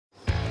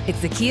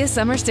It's the Kia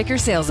Summer Sticker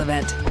Sales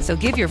Event, so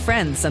give your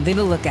friends something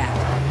to look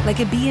at, like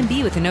a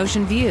B&B with an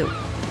ocean view,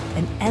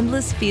 an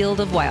endless field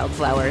of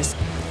wildflowers,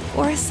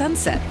 or a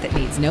sunset that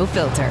needs no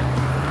filter.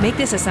 Make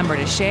this a summer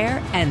to share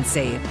and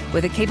save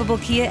with a capable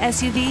Kia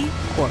SUV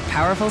or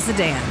powerful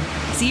sedan.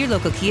 See your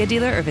local Kia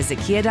dealer or visit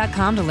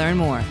kia.com to learn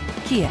more.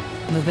 Kia,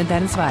 movement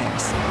that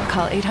inspires.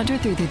 Call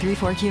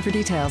 800-3334-KIA for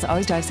details.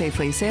 Always drive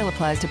safely. Sale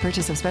applies to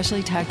purchase of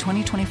specially tagged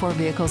 2024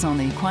 vehicles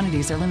only.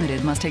 Quantities are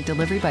limited. Must take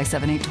delivery by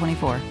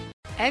 7/8/24.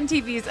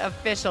 MTV's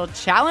official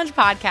Challenge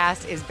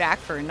podcast is back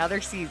for another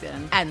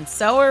season. And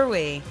so are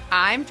we.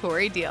 I'm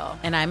Tori Deal.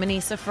 And I'm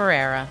Anissa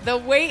Ferreira. The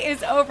wait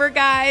is over,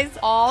 guys.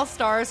 All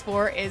Stars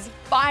 4 is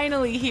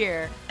finally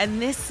here.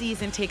 And this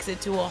season takes it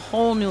to a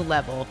whole new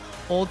level.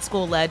 Old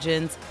school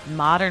legends,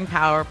 modern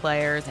power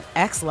players, and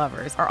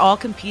ex-lovers are all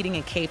competing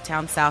in Cape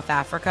Town, South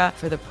Africa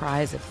for the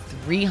prize of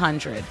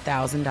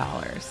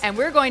 $300,000. And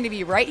we're going to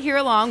be right here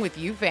along with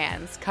you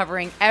fans,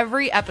 covering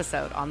every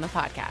episode on the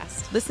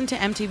podcast. Listen to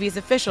MTV's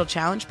official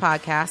Challenge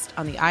podcast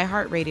on the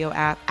iHeartRadio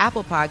app,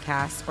 Apple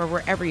Podcasts, or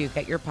wherever you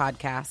get your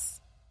podcasts.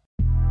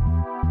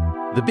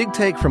 The Big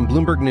Take from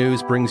Bloomberg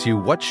News brings you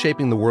what's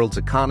shaping the world's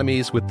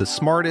economies with the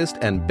smartest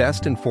and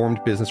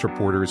best-informed business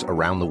reporters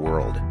around the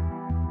world.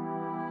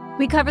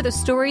 We cover the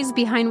stories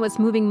behind what's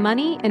moving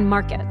money and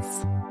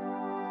markets,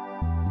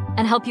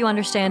 and help you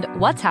understand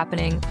what's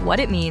happening, what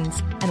it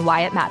means, and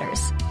why it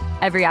matters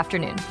every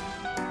afternoon.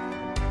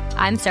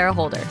 I'm Sarah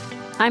Holder.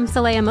 I'm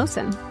Saleha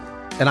Mohsin.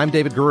 And I'm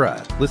David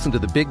Gura. Listen to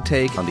The Big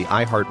Take on the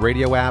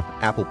iHeartRadio app,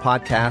 Apple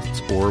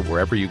Podcasts, or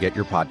wherever you get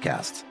your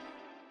podcasts.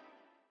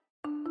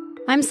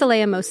 I'm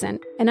Saleha Mohsin,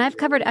 and I've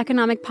covered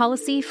economic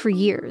policy for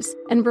years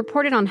and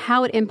reported on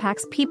how it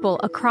impacts people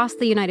across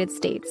the United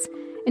States.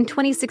 In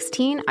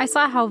 2016, I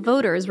saw how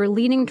voters were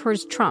leaning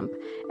towards Trump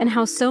and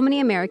how so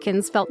many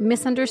Americans felt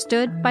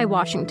misunderstood by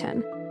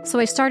Washington. So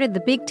I started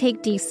The Big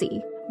Take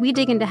DC. We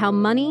dig into how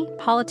money,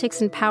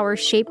 politics, and power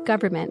shape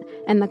government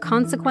and the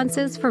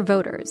consequences for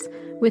voters.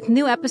 With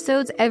new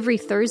episodes every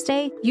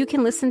Thursday, you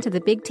can listen to The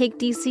Big Take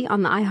DC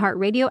on the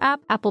iHeartRadio app,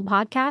 Apple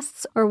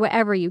Podcasts, or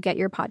wherever you get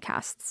your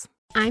podcasts.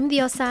 I'm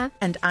Diosa.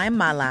 And I'm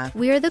Mala.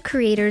 We are the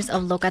creators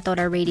of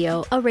Locatora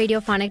Radio, a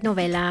radiophonic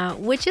novela,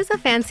 which is a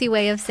fancy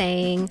way of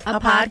saying a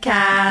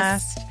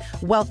podcast.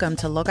 Welcome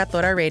to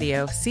Locatora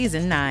Radio,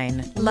 Season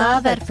 9.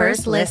 Love at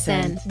first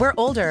listen. We're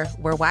older,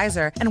 we're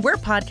wiser, and we're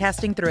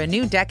podcasting through a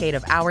new decade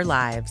of our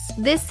lives.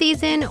 This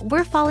season,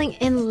 we're falling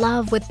in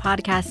love with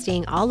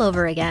podcasting all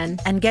over again.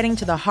 And getting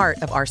to the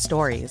heart of our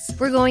stories.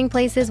 We're going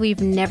places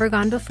we've never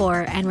gone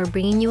before, and we're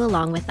bringing you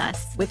along with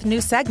us. With new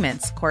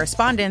segments,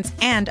 correspondence,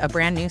 and a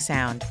brand new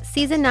sound.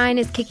 Season 9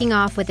 is kicking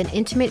off with an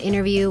intimate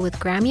interview with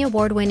Grammy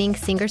Award-winning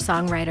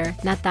singer-songwriter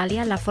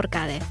Natalia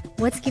Lafourcade.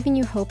 What's giving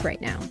you hope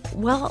right now?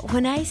 Well,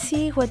 when I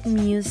see what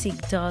music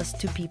does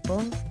to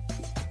people,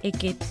 it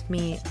gives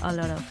me a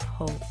lot of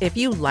hope. If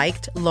you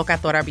liked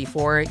Locatora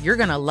before, you're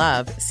going to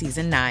love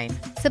Season 9.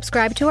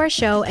 Subscribe to our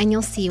show and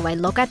you'll see why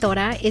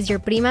Locatora is your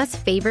prima's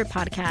favorite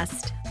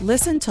podcast.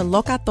 Listen to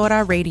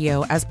Locatora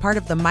Radio as part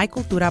of the My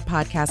Cultura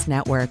Podcast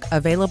Network,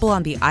 available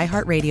on the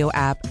iHeartRadio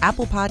app,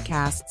 Apple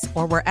Podcasts,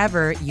 or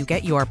wherever you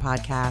get your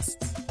podcasts.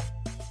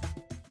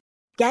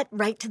 Get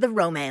right to the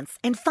romance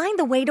and find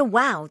the way to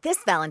wow this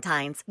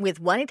Valentine's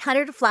with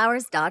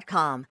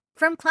 1-800-Flowers.com.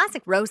 From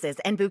classic roses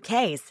and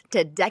bouquets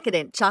to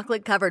decadent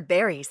chocolate-covered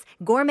berries,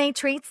 gourmet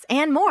treats,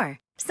 and more.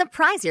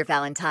 Surprise your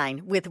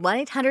Valentine with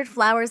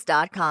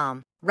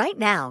 1-800-Flowers.com. Right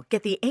now,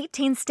 get the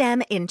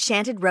 18-stem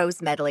Enchanted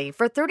Rose Medley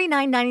for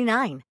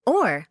 $39.99.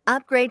 Or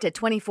upgrade to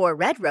 24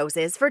 red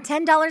roses for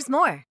 $10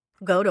 more.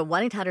 Go to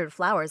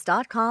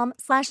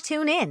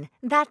 1-800-Flowers.com/tune-in.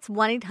 That's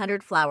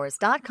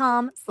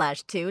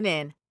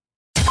 1-800-Flowers.com/tune-in.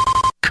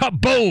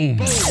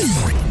 Kaboom!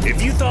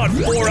 If you thought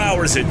 4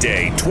 hours a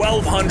day,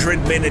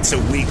 1,200 minutes a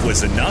week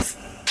was enough,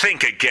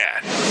 think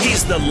again.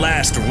 He's the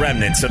last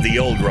remnants of the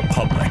old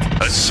republic,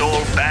 a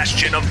sole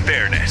bastion of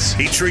fairness.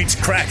 He treats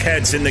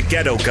crackheads in the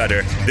ghetto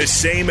gutter the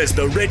same as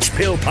the rich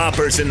pill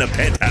poppers in the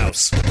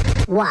penthouse.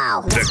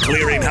 Wow. The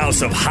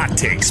clearinghouse of hot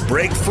takes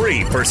break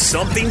free for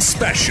something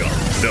special.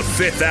 The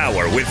Fifth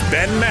Hour with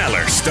Ben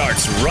Maller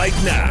starts right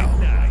now.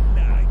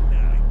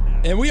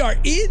 And we are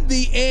in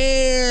the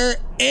air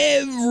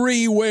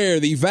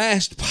everywhere. The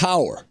vast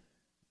power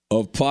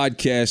of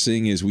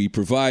podcasting as we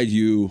provide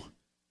you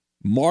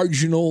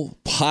marginal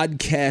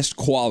podcast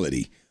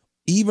quality,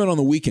 even on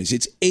the weekends.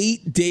 It's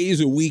 8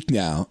 days a week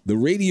now. The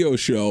radio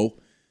show,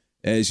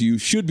 as you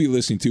should be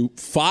listening to,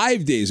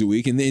 5 days a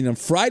week. And then on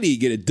Friday, you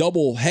get a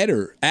double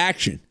header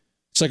action.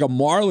 It's like a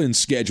Marlins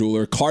schedule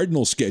or a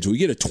Cardinal schedule. You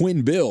get a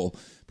twin bill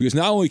because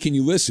not only can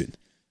you listen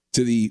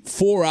to the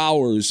 4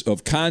 hours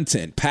of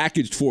content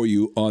packaged for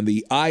you on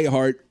the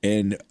iHeart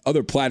and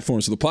other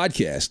platforms of the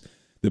podcast,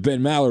 the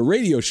Ben Maller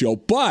Radio Show,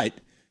 but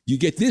you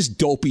get this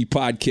dopey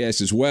podcast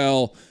as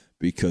well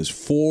because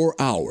 4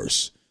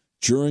 hours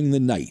during the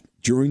night,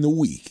 during the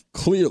week,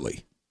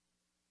 clearly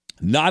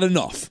not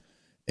enough.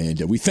 And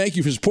we thank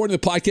you for supporting the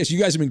podcast. You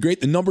guys have been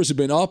great. The numbers have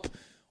been up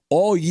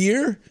all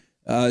year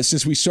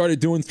since we started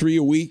doing 3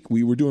 a week.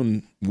 We were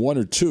doing 1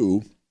 or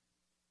 2.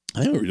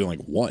 I think we were doing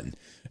like 1. And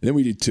then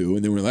we did 2.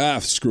 And then we were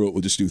like, screw it.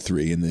 We'll just do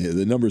 3. And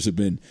the numbers have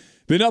been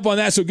up on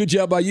that. So good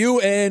job by you.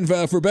 And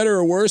for better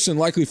or worse, and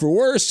likely for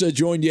worse,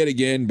 joined yet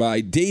again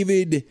by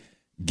David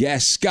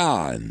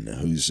Gascon,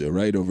 who's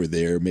right over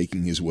there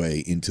making his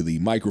way into the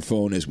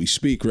microphone as we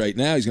speak right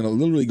now. He's going to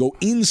literally go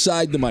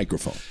inside the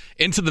microphone.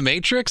 Into the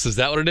Matrix? Is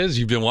that what it is?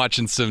 You've been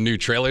watching some new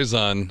trailers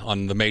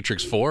on The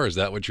Matrix 4? Is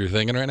that what you're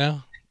thinking right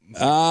now?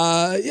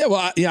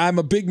 I'm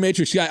a big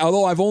Matrix guy,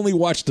 although I've only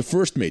watched the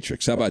first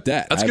Matrix. How about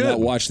that? That's I have good.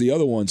 not watched the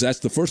other ones. That's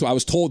the first one. I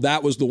was told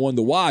that was the one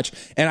to watch,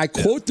 and I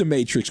quote the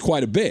Matrix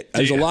quite a bit.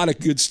 There's a lot of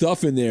good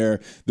stuff in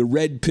there. The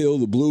red pill,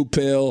 the blue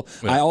pill.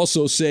 Yeah. I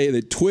also say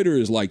that Twitter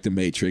is like the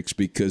Matrix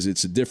because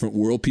it's a different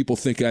world. People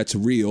think that's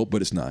real,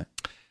 but it's not.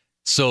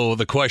 So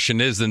the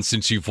question is then,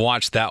 since you've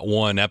watched that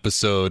one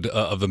episode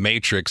of The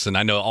Matrix, and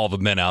I know all the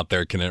men out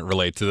there can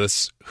relate to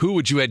this, who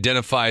would you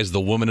identify as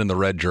the woman in the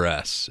red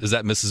dress? Is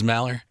that Mrs.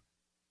 Maller?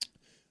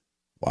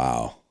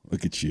 Wow,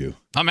 look at you.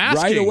 I'm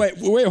asking. Right away.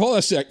 Wait, hold on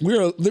a sec.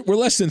 We're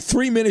less than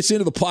 3 minutes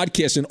into the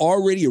podcast and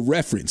already a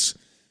reference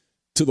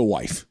to the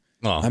wife.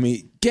 Oh. I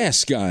mean,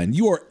 Gascon,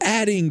 you are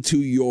adding to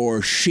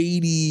your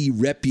shady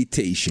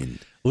reputation.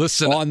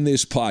 Listen, on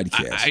this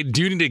podcast. I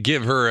do need to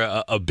give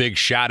her a big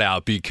shout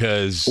out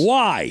because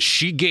why?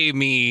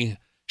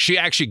 She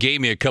actually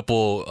gave me a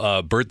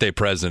couple birthday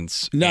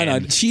presents. No,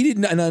 she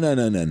didn't. No.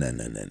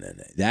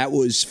 That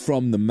was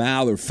from the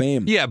Maller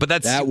family. Yeah, but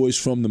that was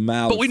from the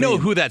Maller. But we know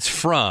who that's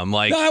from.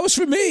 Like, no, that was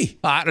from me.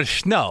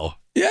 No.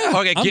 Yeah.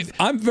 Okay.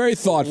 I'm very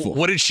thoughtful.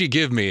 What did she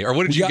give me, or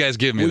what did you guys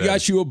give me? We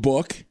got you a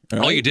book.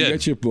 Right? Oh, you did. We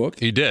got you a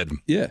book. You did.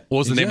 Yeah. What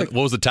was the name? What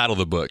was the title of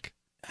the book?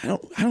 I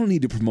don't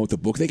need to promote the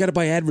book. They got to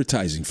buy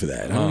advertising for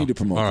that. I don't need to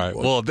promote. All right. The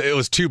book. Well, it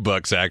was 2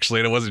 books actually,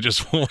 and it wasn't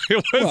just one.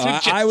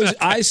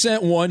 I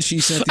sent one. She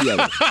sent the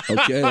other.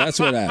 Okay, that's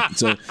what happened.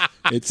 So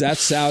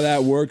that's how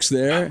that works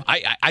there.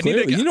 I need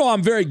to. You know,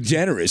 I'm very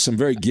generous. I'm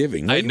very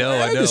giving. I know.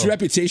 I have this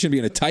reputation of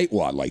being a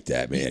tightwad like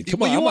that, man.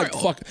 Come on,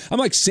 I'm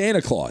like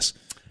Santa Claus.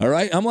 All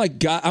right, I'm like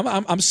God.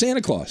 I'm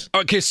Santa Claus.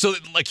 Okay, so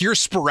like you're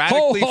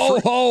sporadically ho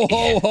ho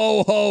ho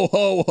ho ho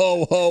ho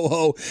ho ho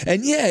ho,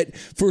 and yet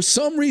for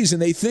some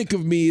reason they think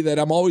of me that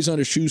I'm always on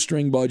a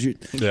shoestring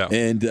budget,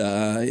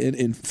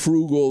 and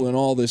frugal and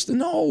all this.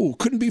 No,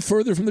 couldn't be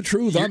further from the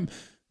truth.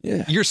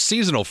 You're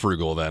seasonal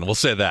frugal. Then we'll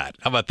say that.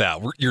 How about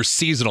that? You're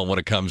seasonal when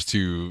it comes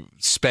to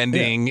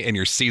spending, and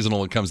you're seasonal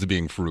when it comes to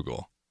being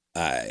frugal.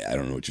 I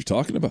don't know what you're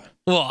talking about.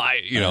 Well, I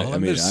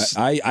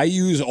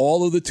use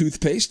all of the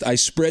toothpaste. I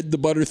spread the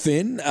butter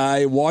thin.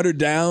 I water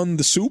down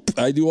the soup.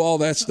 I do all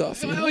that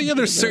stuff.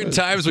 There's certain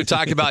times we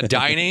talk about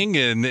dining,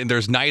 and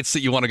there's nights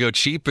that you want to go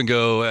cheap and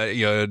go,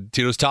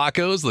 Tito's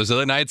Tacos. There's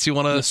other nights you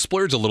want to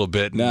splurge a little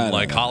bit,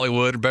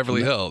 Hollywood or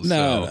Beverly Hills.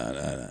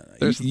 No.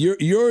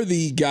 You're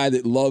the guy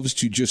that loves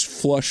to just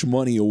flush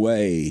money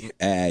away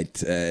at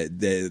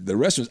the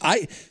restaurants.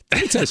 Let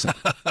me tell you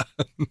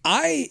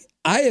something.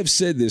 I have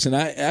said this, and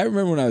I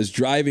remember when I was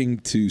driving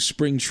to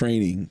spring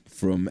training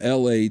from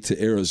L.A. to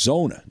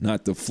Arizona,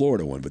 not the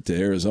Florida one, but to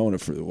Arizona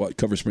for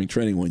cover spring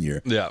training one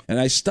year. Yeah. And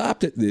I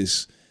stopped at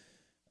this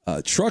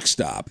truck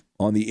stop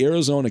on the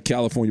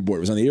Arizona-California border.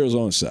 It was on the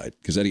Arizona side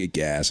because I had to get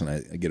gas and I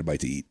get a bite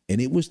to eat. And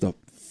it was the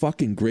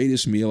fucking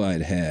greatest meal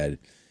I'd had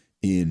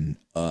in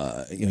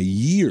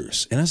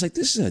years. And I was like,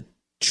 this is a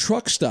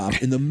truck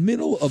stop in the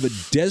middle of a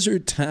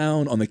desert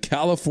town on the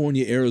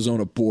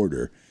California-Arizona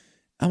border.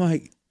 I'm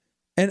like...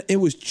 And it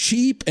was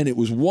cheap and it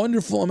was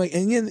wonderful. I'm like,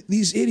 and again,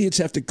 these idiots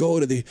have to go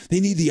to they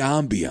need the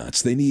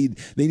ambiance. They need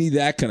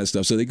that kind of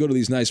stuff. So they go to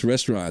these nice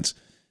restaurants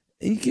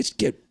and you just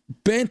get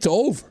bent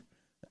over.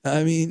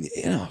 I mean,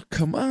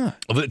 come on.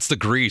 Well, it's the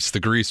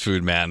grease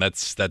food, man.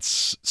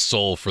 That's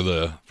soul for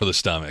the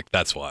stomach.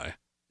 That's why.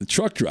 The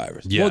truck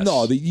drivers. Yes.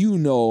 Well,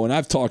 no, and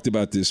I've talked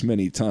about this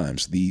many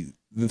times. The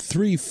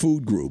 3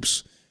 food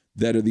groups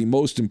that are the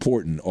most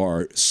important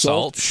are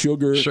salt,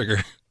 sugar,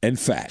 and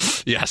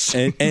fat. Yes.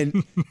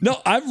 And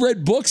no, I've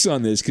read books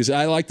on this because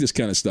I like this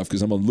kind of stuff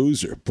because I'm a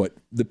loser. But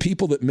the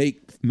people that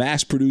make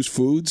mass-produced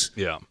foods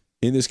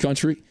in this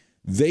country,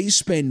 they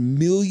spend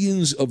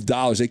millions of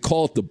dollars. They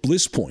call it the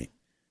bliss point.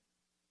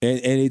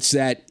 And it's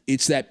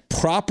that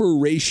proper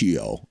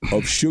ratio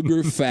of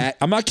sugar, fat.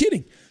 I'm not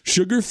kidding.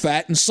 Sugar,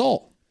 fat, and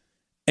salt.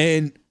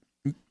 And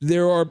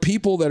there are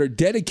people that are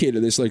dedicated to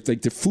this, like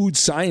the food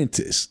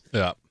scientists,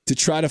 to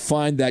try to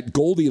find that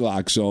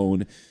Goldilocks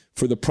zone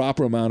for the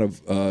proper amount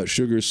of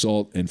sugar,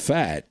 salt, and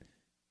fat.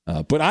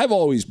 But I've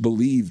always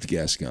believed,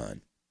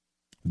 Gascon,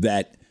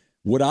 that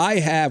what I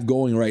have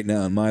going right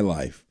now in my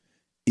life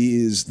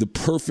is the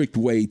perfect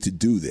way to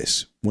do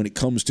this when it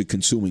comes to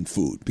consuming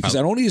food. Because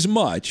I don't eat as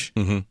much,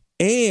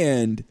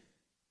 and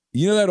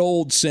you know that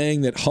old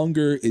saying that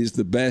hunger is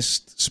the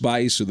best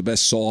spice or the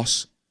best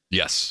sauce?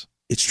 Yes.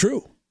 It's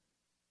true.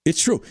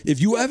 It's true.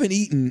 If you haven't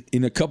eaten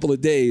in a couple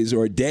of days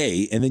or a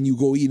day and then you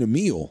go eat a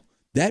meal,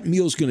 that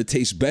meal's going to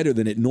taste better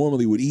than it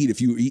normally would eat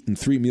if you were eating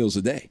 3 meals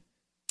a day.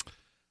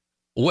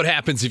 What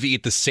happens if you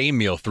eat the same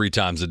meal 3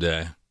 times a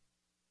day?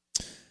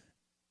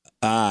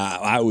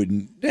 I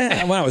wouldn't.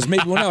 When I was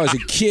a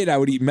kid, I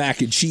would eat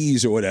mac and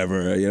cheese or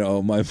whatever.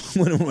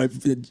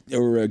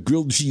 Or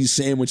grilled cheese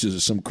sandwiches or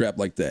some crap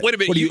like that. Wait a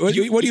minute.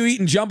 What are you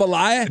eating?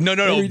 Jambalaya? No.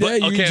 Every day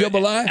you eat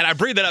jambalaya? And I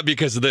bring that up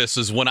because of this.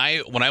 Is when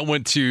I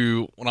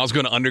was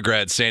going to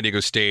undergrad at San Diego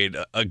State,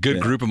 a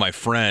good group of my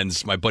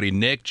friends, my buddy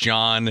Nick,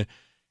 John,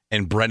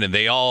 and Brendan,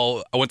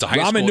 I went to high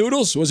school. Ramen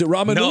noodles? Was it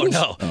ramen noodles?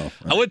 No. Oh, right.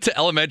 I went to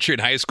elementary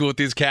and high school with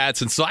these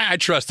cats, and so I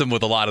trust them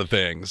with a lot of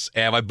things.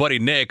 And my buddy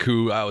Nick,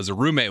 who I was a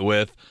roommate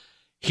with,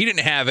 he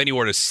didn't have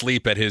anywhere to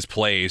sleep at his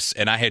place,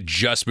 and I had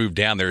just moved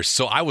down there,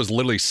 so I was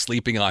literally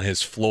sleeping on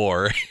his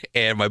floor,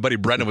 and my buddy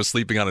Brendan was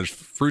sleeping on his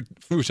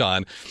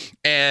futon,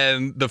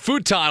 and the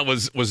futon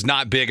was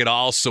not big at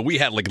all, so we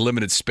had like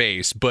limited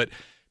space. But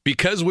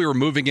because we were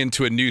moving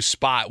into a new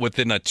spot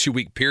within a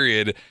 2-week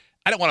period,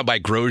 I didn't want to buy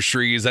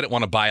groceries. I didn't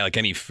want to buy like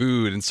any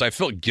food. And so I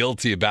felt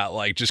guilty about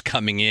like just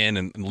coming in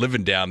and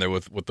living down there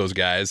with those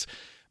guys.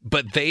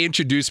 But they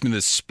introduced me to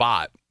this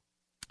spot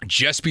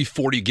just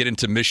before you get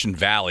into Mission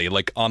Valley,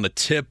 like on the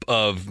tip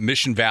of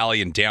Mission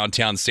Valley in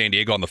downtown San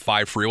Diego on the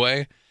 5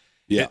 freeway.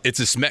 Yeah. It's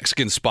this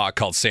Mexican spot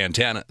called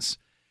Santana's.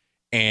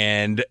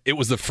 And it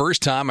was the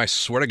first time, I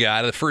swear to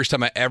God, the first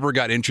time I ever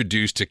got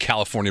introduced to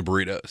California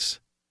burritos.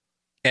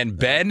 And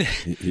Ben,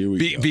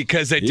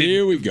 because I did,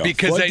 here we go.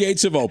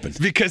 Floodgates have opened.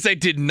 Because I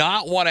did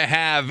not want to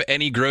have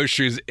any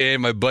groceries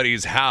in my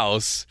buddy's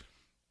house,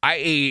 I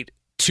ate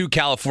 2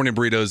 California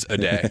burritos a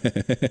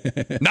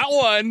day. Not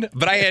one,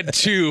 but I had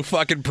 2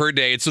 fucking per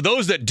day. And so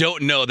those that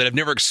don't know, that have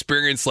never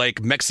experienced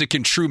like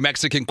true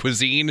Mexican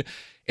cuisine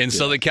in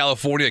Southern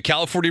California,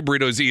 California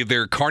burritos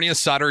either carne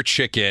asada or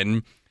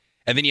chicken,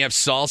 and then you have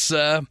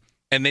salsa,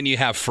 and then you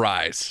have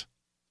fries.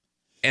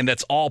 And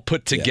that's all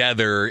put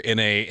together in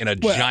a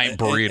giant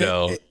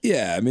burrito.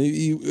 I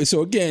mean,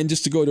 so again,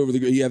 just to go over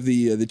you have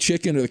the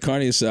chicken or the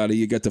carne asada,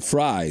 you got the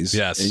fries,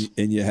 yes,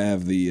 and you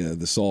have the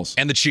salsa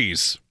and the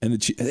cheese, Yeah,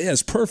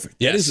 it's perfect.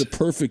 Yes. That is a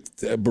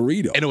perfect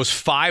burrito. And it was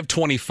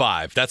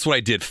 $5.25. That's what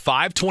I did.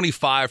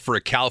 $5.25 for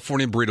a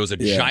California burrito. It was a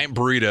giant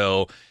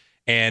burrito.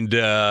 And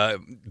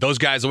those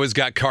guys always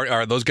got pollo.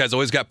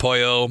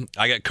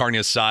 I got carne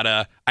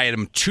asada. I had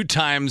them 2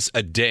 times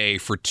a day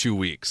for 2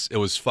 weeks. It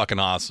was fucking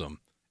awesome.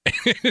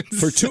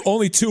 For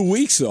only 2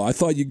 weeks, though. I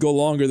thought you'd go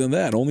longer than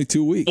that. Only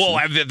 2 weeks. Well,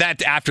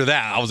 after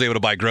that, I was able to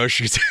buy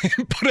groceries.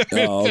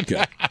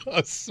 Okay.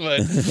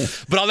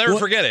 But I'll never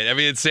forget it. I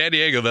mean, in San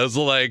Diego, those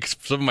are like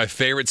some of my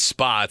favorite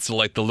spots,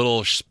 like the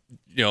little,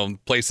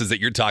 places that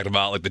you're talking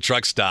about, like the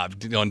truck stop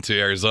going to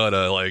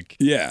Arizona. Like,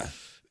 yeah.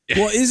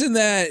 Well, isn't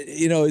that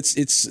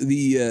it's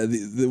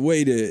the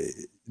way to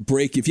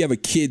break if you have a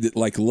kid that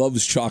like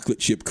loves chocolate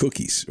chip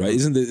cookies, right?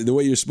 Isn't the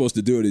way you're supposed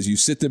to do it is you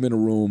sit them in a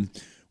room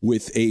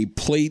with a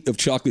plate of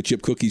chocolate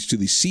chip cookies to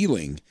the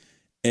ceiling,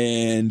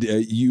 and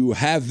you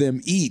have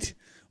them eat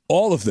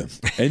all of them,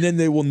 and then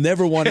they will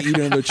never want to eat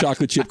another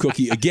chocolate chip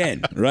cookie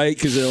again, right?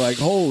 Because they're like,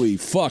 "Holy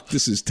fuck,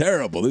 this is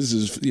terrible." This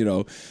is,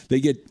 they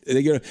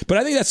get. But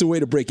I think that's the way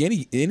to break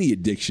any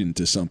addiction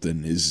to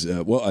something is,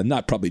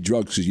 not probably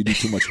drugs because you do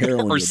too much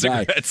heroin or or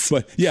cigarettes.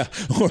 Die. But yeah,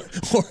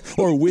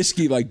 or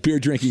whiskey like beer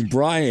drinking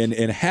Brian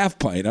and half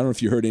pint. I don't know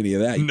if you heard any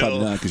of that. You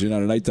probably not because you're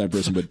not a nighttime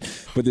person.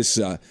 But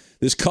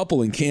this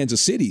couple in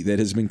Kansas City that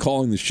has been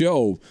calling the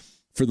show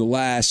for the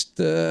last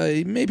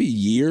maybe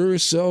year or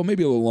so,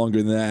 maybe a little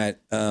longer than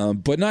that,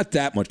 but not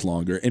that much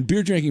longer. And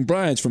beer drinking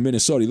Brian's from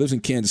Minnesota. He lives in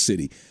Kansas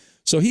City.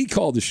 So he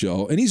called the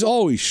show, and he's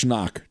always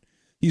schnockered.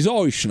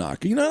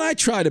 And I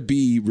try to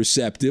be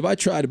receptive. I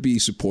try to be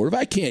supportive.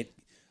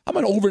 I'm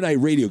an overnight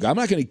radio guy. I'm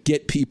not going to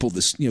get people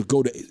to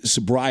go to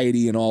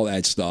sobriety and all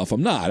that stuff.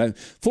 I'm not.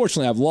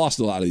 Fortunately, I've lost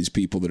a lot of these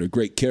people that are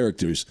great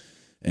characters,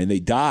 and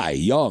they die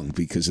young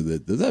because of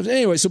the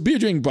anyway. So beer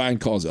drinking Brian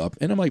calls up,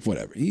 and I'm like,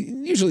 whatever. He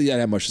usually doesn't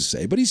have much to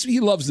say, but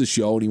he loves the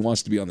show and he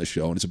wants to be on the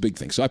show, and it's a big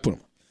thing. So I put him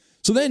on.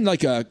 So then,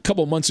 like a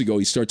couple of months ago,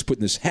 he starts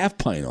putting this half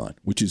pint on,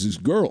 which is his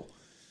girl,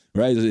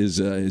 right?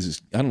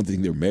 I don't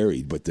think they're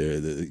married, but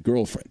they're the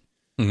girlfriend.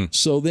 Mm-hmm.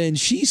 So then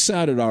she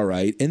sounded all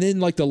right, and then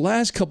like the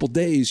last couple of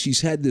days, she's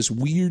had this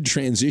weird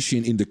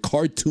transition into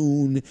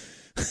cartoon.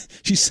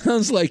 She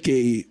sounds like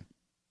a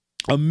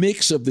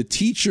mix of the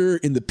teacher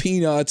in the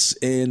Peanuts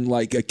and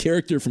like a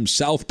character from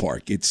South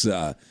Park. It's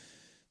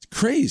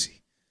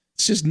crazy.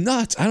 It's just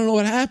nuts. I don't know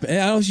what happened. I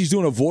don't know if she's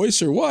doing a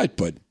voice or what,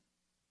 but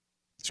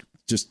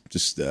it's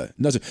just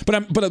nuts.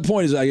 But the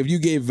point is, like, if you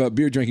gave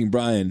beer drinking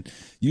Brian,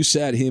 you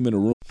sat him in a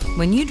room.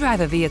 When you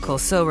drive a vehicle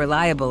so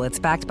reliable it's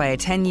backed by a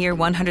 10-year,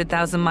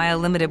 100,000-mile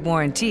limited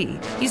warranty,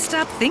 you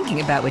stop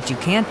thinking about what you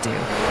can't do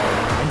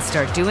and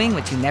start doing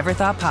what you never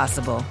thought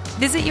possible.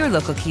 Visit your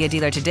local Kia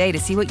dealer today to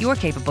see what you're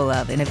capable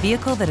of in a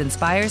vehicle that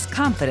inspires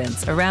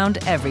confidence around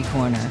every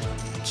corner.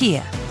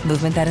 Kia,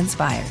 movement that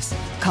inspires.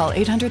 Call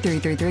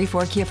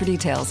 800-333-4KIA for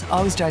details.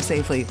 Always drive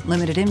safely.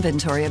 Limited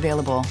inventory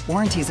available.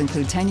 Warranties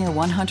include 10-year,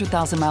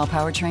 100,000-mile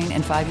powertrain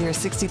and 5-year,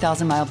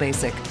 60,000-mile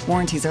basic.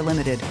 Warranties are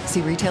limited.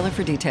 See retailer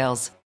for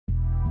details.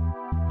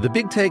 The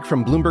Big Take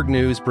from Bloomberg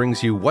News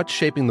brings you what's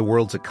shaping the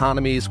world's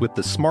economies with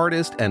the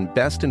smartest and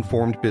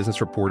best-informed business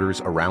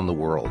reporters around the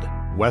world.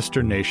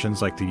 Western nations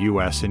like the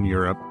U.S. and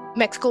Europe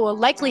Mexico will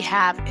likely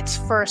have its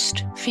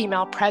first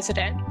female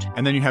president.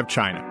 And then you have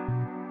China.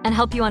 And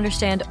help you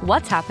understand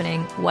what's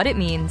happening, what it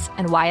means,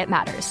 and why it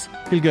matters.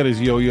 He'll get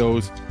his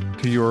yo-yos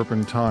to Europe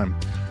in time.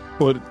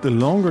 But the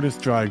longer this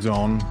drags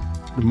on,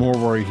 the more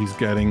worry he's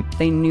getting.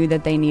 They knew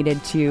that they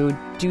needed to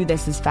do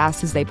this as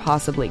fast as they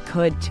possibly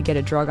could to get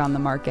a drug on the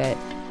market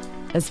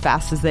as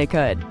fast as they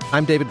could.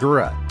 I'm David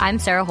Gura. I'm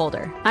Sarah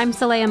Holder. I'm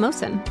Saleha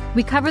Mohsen.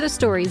 We cover the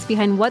stories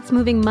behind what's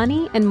moving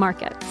money and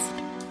markets.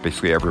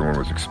 Basically, everyone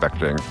was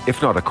expecting,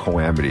 if not a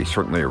calamity,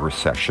 certainly a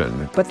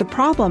recession. But the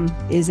problem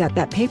is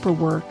that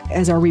paperwork,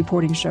 as our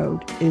reporting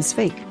showed, is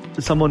fake.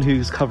 As someone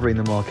who's covering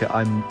the market,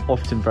 I'm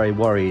often very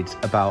worried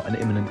about an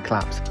imminent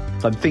collapse.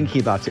 So I'm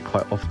thinking about it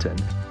quite often.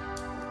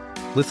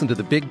 Listen to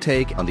The Big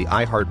Take on the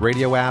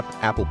iHeartRadio app,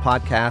 Apple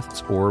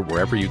Podcasts, or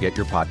wherever you get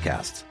your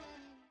podcasts.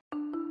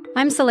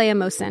 I'm Saleha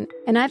Mohsen,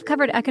 and I've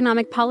covered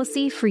economic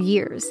policy for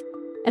years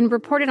and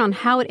reported on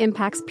how it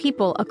impacts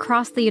people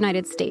across the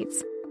United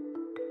States.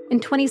 In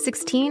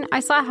 2016,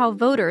 I saw how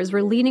voters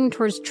were leaning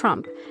towards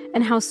Trump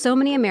and how so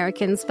many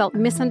Americans felt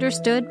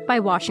misunderstood by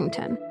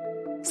Washington.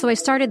 So I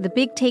started The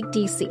Big Take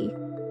DC.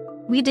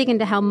 We dig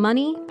into how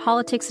money,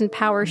 politics, and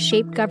power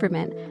shape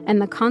government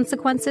and the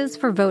consequences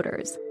for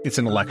voters. It's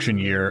an election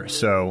year,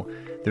 so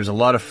there's a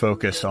lot of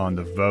focus on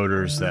the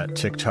voters that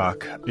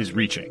TikTok is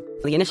reaching.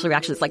 The initial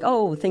reaction is like,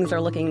 oh, things are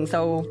looking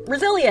so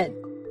resilient.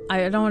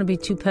 I don't want to be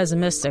too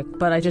pessimistic,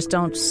 but I just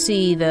don't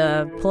see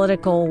the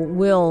political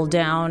will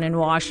down in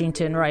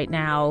Washington right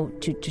now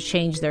to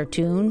change their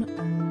tune.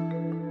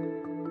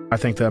 I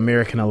think the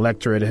American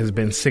electorate has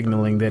been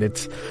signaling that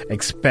it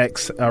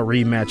expects a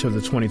rematch of the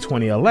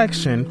 2020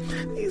 election.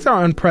 These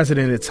are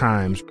unprecedented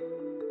times.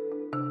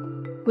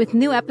 With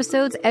new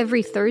episodes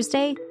every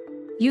Thursday,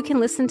 you can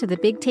listen to The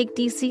Big Take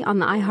DC on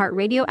the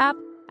iHeartRadio app,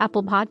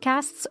 Apple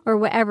Podcasts, or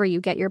wherever you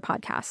get your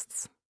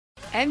podcasts.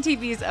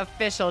 MTV's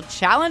official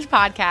Challenge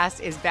podcast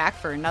is back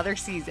for another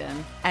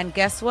season. And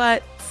guess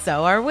what?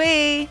 So are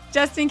we.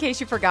 Just in case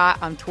you forgot,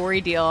 I'm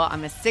Tori Deal.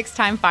 I'm a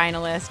 6-time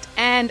finalist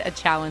and a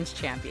Challenge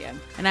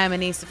champion. And I'm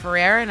Anissa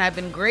Ferreira, and I've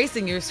been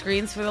gracing your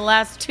screens for the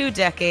last 2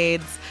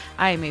 decades.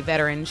 I am a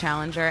veteran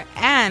challenger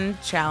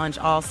and Challenge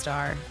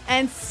All-Star.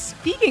 And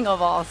speaking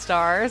of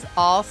All-Stars,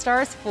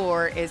 All-Stars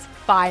 4 is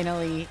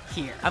finally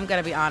here. I'm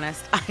going to be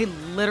honest. I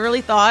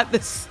literally thought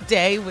this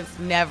day was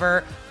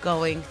never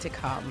going to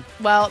come.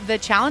 Well, the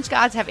Challenge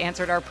gods have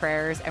answered our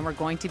prayers, and we're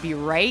going to be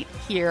right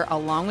here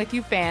along with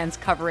you fans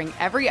covering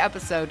every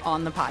episode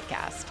on the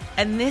podcast.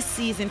 And this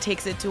season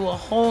takes it to a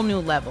whole new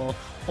level.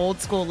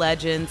 Old school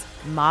legends,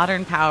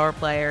 modern power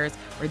players,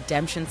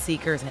 redemption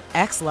seekers, and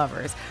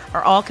ex-lovers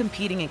are all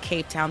competing in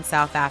Cape Town,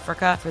 South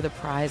Africa for the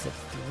prize of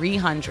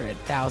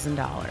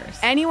 $300,000.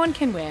 Anyone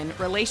can win,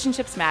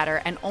 relationships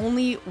matter, and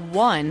only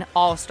one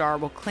All-Star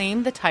will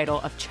claim the title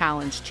of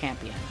Challenge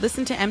champion.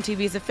 Listen to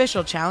MTV's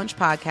official Challenge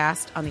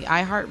podcast on the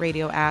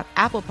iHeartRadio app,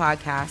 Apple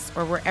Podcasts,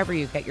 or wherever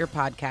you get your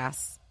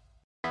podcasts.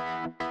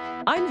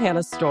 I'm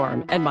Hannah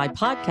Storm, and my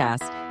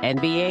podcast,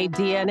 NBA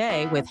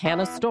DNA with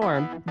Hannah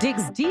Storm,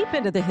 digs deep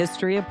into the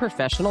history of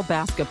professional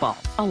basketball,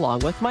 along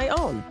with my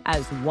own,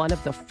 as one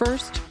of the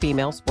first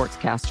female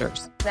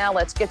sportscasters. Now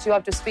let's get you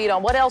up to speed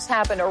on what else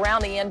happened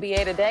around the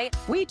NBA today.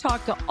 We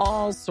talked to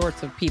all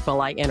sorts of people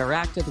I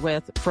interacted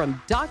with,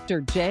 from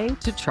Dr. J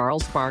to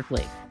Charles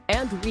Barkley,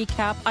 and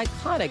recap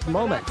iconic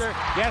moments.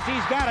 Yes,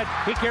 he's got it.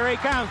 Here he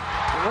comes.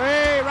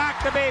 Way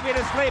rock the baby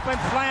to sleep and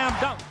slam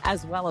dunk.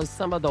 As well as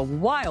some of the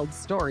wild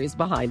stories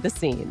behind the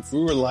scenes. We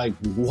were like,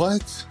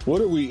 what?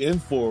 What are we in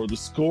for? The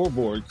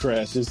scoreboard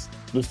crashes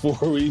before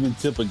we even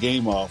tip a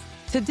game off.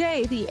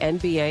 Today, the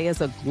NBA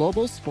is a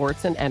global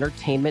sports and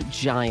entertainment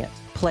giant.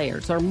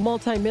 Players are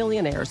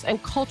multimillionaires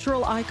and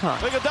cultural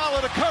icons.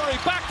 Iguodala to Curry,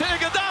 back to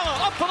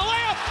Iguodala, up for the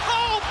layup.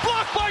 Oh,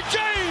 blocked by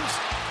James.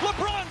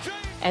 LeBron James.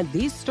 And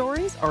these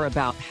stories are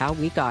about how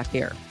we got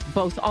here,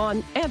 both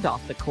on and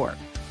off the court.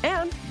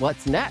 And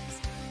what's next?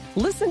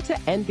 Listen to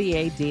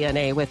NBA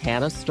DNA with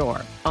Hannah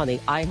Storm on the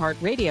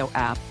iHeartRadio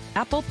app,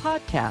 Apple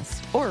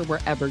Podcasts, or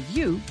wherever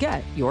you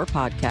get your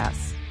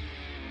podcasts.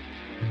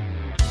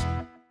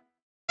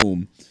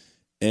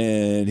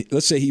 And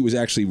let's say he was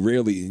actually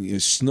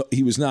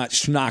he was not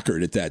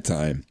schnockered at that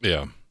time.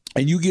 Yeah.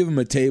 And you give him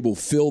a table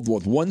filled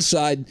with one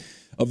side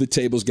of the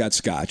table's got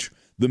scotch,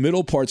 the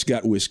middle part's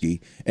got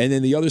whiskey, and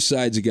then the other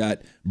side's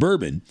got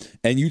bourbon,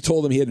 and you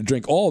told him he had to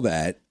drink all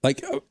that,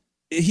 like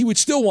he would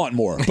still want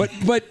more.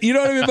 But you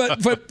know what I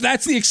mean? But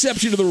that's the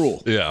exception to the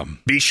rule. Yeah.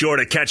 Be sure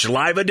to catch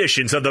live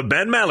editions of the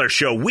Ben Maller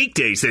Show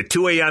weekdays at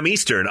 2 a.m.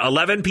 Eastern,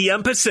 11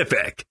 p.m.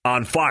 Pacific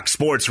on Fox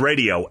Sports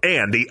Radio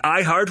and the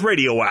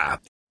iHeartRadio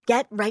app.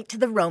 Get right to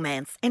the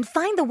romance and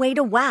find the way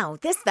to wow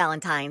this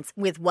Valentine's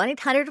with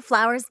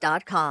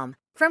 1-800-Flowers.com.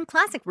 From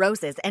classic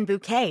roses and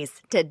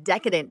bouquets to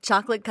decadent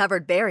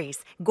chocolate-covered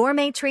berries,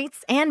 gourmet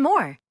treats, and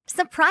more.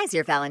 Surprise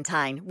your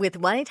Valentine with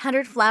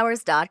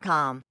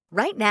 1-800-Flowers.com.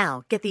 Right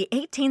now, get the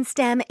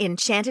 18-stem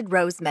Enchanted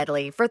Rose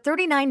Medley for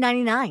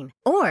 $39.99.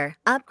 Or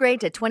upgrade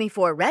to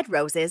 24 red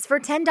roses for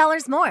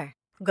 $10 more.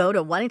 Go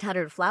to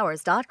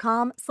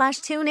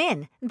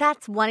 1-800-Flowers.com/tune-in.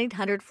 That's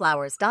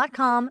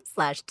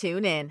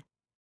 1-800-Flowers.com/tune-in.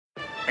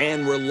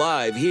 And we're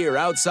live here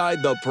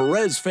outside the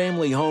Perez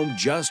family home,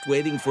 just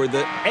waiting for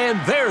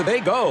and there they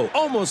go.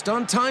 Almost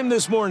on time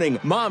this morning.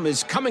 Mom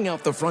is coming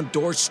out the front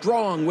door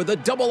strong with a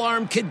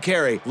double-arm kid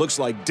carry. Looks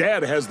like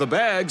Dad has the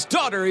bags.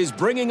 Daughter is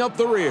bringing up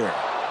the rear.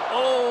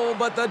 Oh,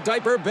 but the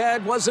diaper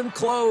bag wasn't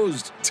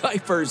closed.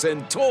 Diapers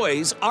and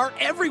toys are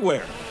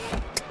everywhere.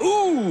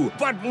 Ooh,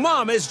 but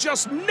Mom has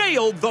just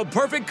nailed the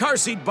perfect car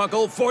seat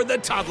buckle for the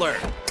toddler.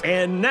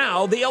 And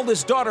now the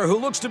eldest daughter, who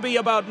looks to be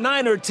about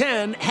 9 or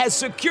 10, has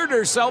secured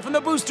herself in the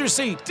booster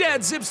seat.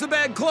 Dad zips the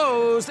bag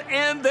closed,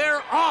 and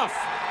they're off.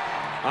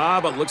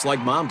 But looks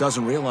like Mom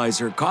doesn't realize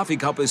her coffee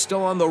cup is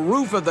still on the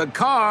roof of the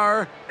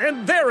car.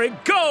 And there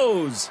it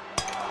goes.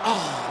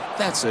 Oh,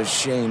 that's a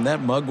shame.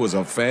 That mug was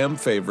a fam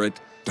favorite.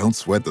 Don't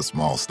sweat the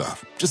small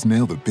stuff. Just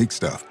nail the big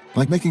stuff.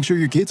 Like making sure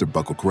your kids are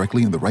buckled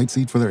correctly in the right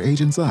seat for their age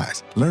and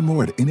size. Learn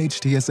more at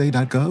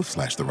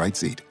nhtsa.gov/the right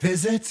seat.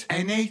 Visit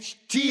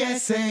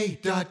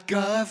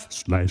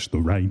nhtsa.gov/the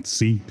right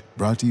seat.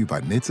 Brought to you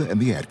by NHTSA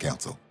and the Ad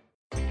Council.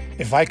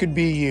 If I could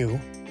be you.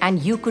 And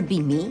you could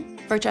be me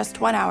for just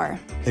 1 hour.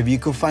 If you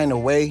could find a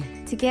way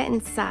to get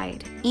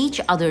inside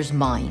each other's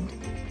mind.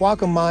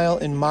 Walk a mile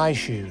in my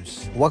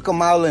shoes. Walk a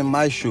mile in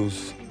my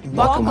shoes.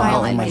 Walk a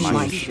mile in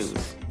my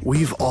shoes.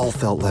 We've all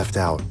felt left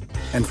out.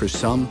 And for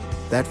some,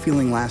 that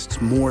feeling lasts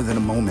more than a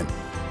moment.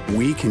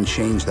 We can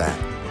change that.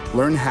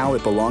 Learn how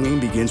at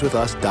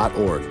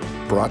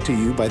belongingbeginswithus.org. Brought to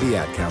you by the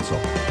Ad Council.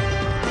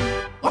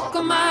 Walk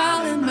a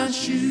mile in my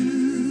shoes.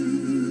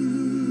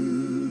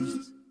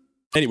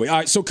 Anyway, all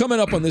right, so coming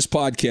up on this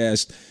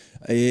podcast,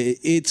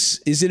 is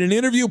it an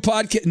interview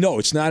podcast? No,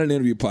 it's not an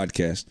interview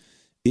podcast.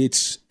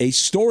 It's a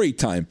story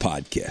time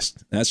podcast.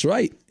 That's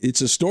right.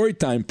 It's a story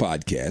time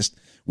podcast,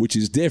 which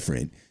is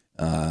different.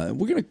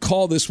 We're going to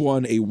call this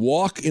one a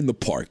walk in the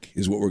park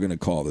is what we're going to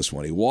call this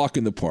one, a walk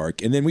in the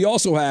park. And then we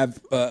also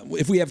have,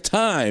 if we have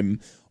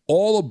time,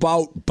 all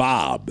about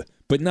Bob,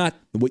 but not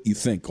what you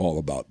think all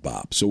about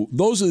Bob. So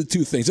those are the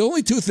two things.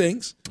 Only two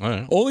things.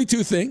 Right. Only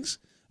two things.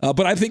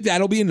 But I think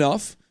that'll be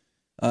enough.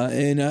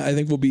 And I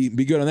think we'll be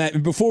good on that.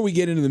 And before we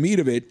get into the meat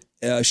of it,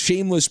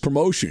 shameless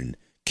promotion.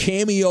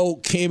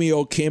 Cameo.com.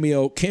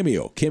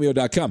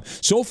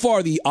 So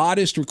far, the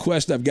oddest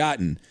request I've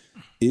gotten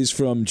is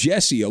from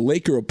Jesse, a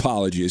Laker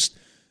apologist.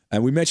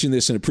 And we mentioned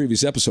this in a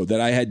previous episode,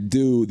 that I had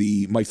to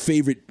do my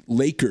favorite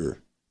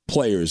Laker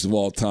players of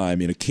all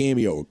time in a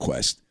Cameo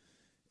request.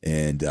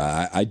 And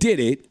I did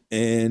it.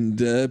 And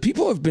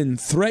people have been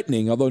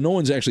threatening, although no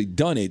one's actually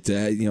done it.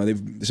 They've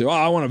said,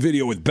 I want a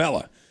video with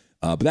Bella.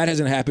 But that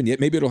hasn't happened yet.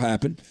 Maybe it'll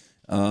happen.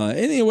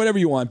 And whatever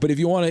you want. But if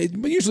you want to,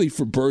 usually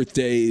for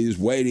birthdays,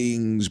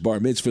 weddings, bar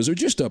mitzvahs, or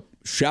just a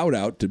shout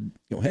out to,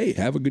 hey,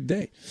 have a good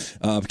day.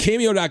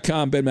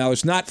 Cameo.com, Ben Maller.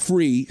 It's not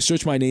free.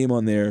 Search my name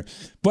on there.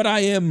 But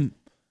I am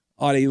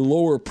on a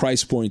lower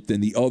price point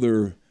than the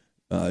other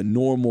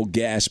normal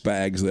gas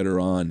bags that are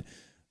on,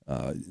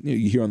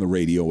 you hear on the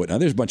radio. Now,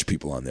 there's a bunch of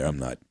people on there. I'm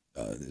not.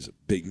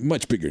 There's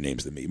much bigger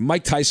names than me.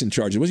 Mike Tyson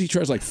charges. Was he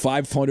charged like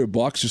 $500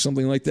 or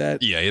something like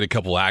that? Yeah, he had a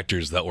couple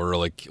actors that were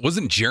like,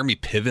 wasn't Jeremy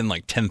Piven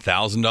like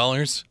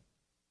 $10,000?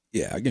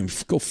 Yeah, again,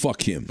 go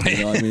fuck him. You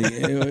know what I mean?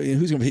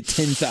 Who's going to pay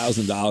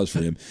 $10,000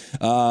 for him?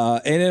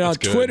 And then on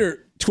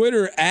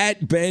Twitter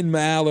at Ben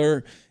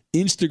Maller,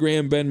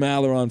 Instagram Ben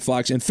Maller on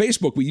Fox, and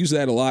Facebook. We use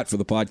that a lot for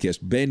the podcast,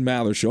 Ben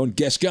Maller Show. And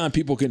Gascon,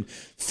 people can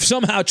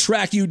somehow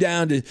track you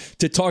down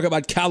to talk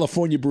about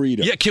California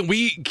burrito. Yeah,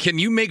 can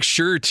you make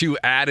sure to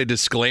add a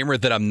disclaimer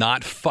that I'm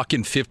not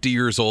fucking 50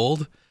 years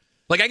old?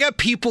 Like, I got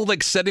people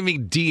like sending me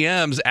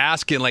DMs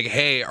asking like,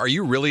 hey, are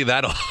you really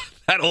that old?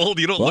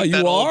 You don't look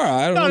that old. Well, you are.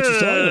 I don't know what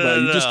you're talking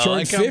about. You just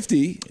turned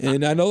 50,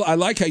 and I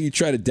like how you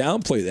try to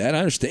downplay that. I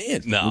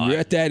understand. No, when you're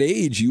at that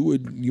age, you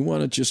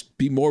want to just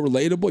be more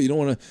relatable. You don't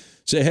want to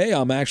say, "Hey,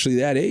 I'm actually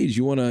that age."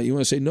 You want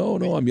to say, "No,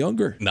 I'm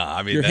younger." No,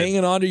 I mean you're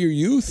hanging on to your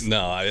youth. No,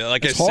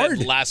 like I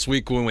said last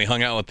week when we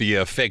hung out with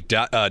the fake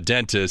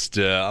dentist,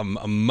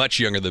 I'm much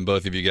younger than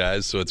both of you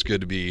guys, so it's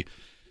good to be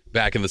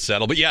back in the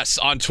saddle. But yes,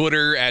 on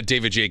Twitter at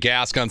David J.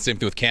 Gascon, same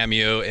thing with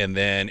Cameo, and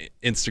then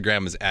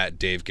Instagram is at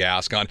Dave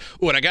Gascon.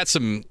 Oh, and I got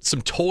some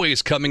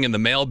toys coming in the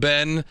mail,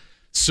 Ben.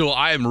 So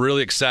I am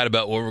really excited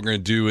about what we're going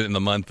to do in the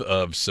month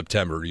of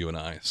September, you and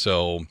I.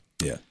 So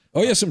yeah.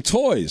 Oh yeah, some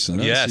toys.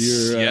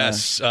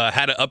 Yes.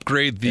 Had to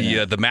upgrade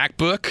the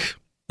MacBook.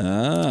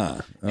 Okay.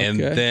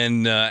 And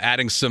then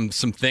adding some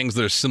things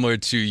that are similar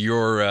to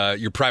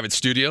your private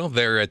studio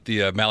there at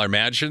the Maller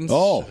Mansions.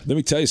 Oh, let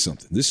me tell you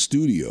something. This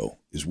studio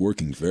is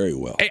working very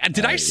well. Hey,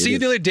 did I see you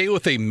the other day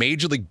with a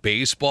Major League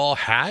Baseball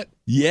hat?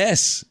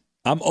 Yes.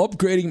 I'm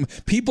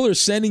upgrading. People are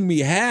sending me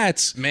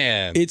hats.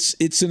 Man,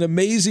 it's an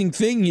amazing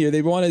thing here.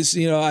 They want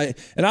to,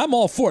 and I'm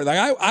all for it.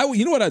 Like I,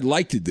 you know what I'd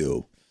like to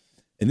do,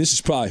 and this is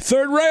probably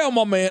third rail,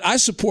 my man. I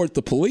support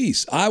the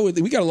police.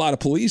 We got a lot of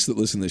police that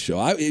listen to this show.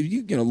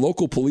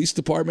 Local police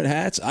department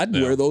hats. I'd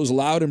wear those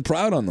loud and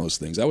proud on those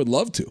things. I would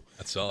love to.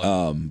 That's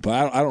all.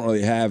 But I don't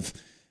really have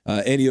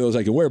any of those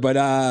I can wear. But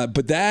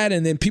that,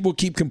 and then people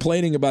keep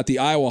complaining about the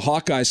Iowa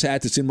Hawkeyes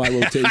hat that's in my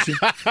rotation.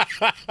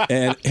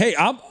 And hey,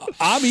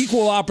 I'm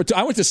equal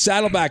opportunity. I went to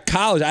Saddleback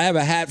College. I have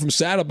a hat from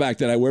Saddleback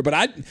that I wear, but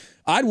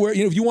I'd wear,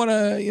 if you want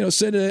to,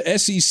 send a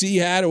SEC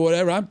hat or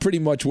whatever, I'm pretty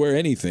much wear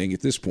anything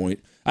at this point.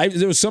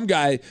 There was some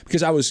guy,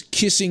 because I was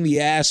kissing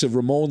the ass of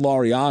Ramon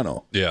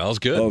Laureano. Yeah, that was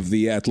good. Of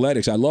the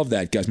Athletics. I love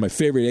that guy. He's my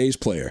favorite A's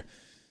player.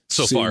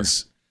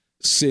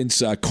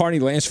 Since Carney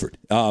Lansford.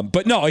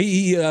 But no,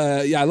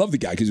 I love the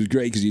guy because he was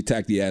great because he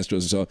attacked the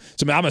Astros. So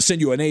I'm going to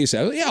send you an A's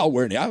hat. Yeah, I'll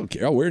wear an. I don't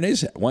care. I'll wear an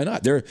A's hat. Why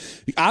not?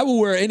 I will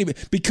wear any,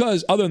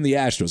 because other than the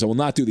Astros, I will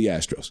not do the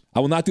Astros. I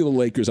will not do the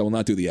Lakers. I will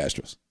not do the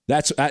Astros.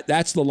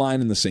 That's the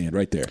line in the sand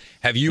right there.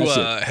 Have you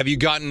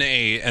gotten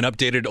an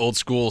updated old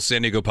school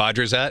San Diego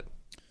Padres hat?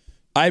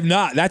 I have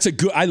not.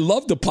 I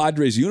love the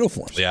Padres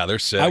uniforms. Yeah, they're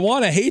sick. I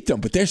want to hate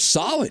them, but they're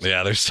solid.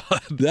 Yeah, they're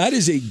solid. That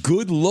is a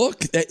good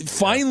look.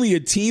 Finally,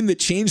 a team that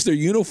changed their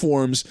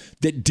uniforms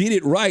that did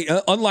it right,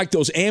 unlike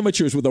those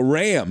amateurs with the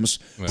Rams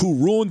who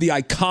ruined the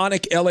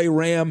iconic LA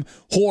Ram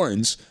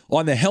horns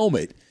on the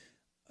helmet.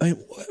 I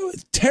mean,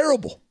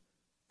 terrible.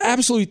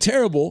 Absolutely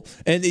terrible.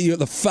 And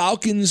the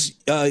Falcons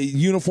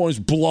uniforms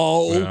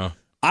blow. Yeah.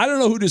 I don't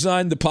know who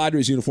designed the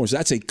Padres uniforms.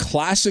 That's a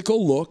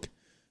classical look.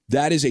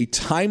 That is a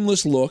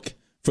timeless look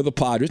for the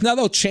Padres. Now,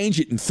 they'll change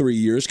it in 3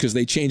 years because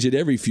they change it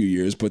every few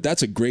years, but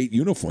that's a great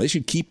uniform. They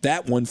should keep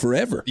that one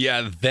forever.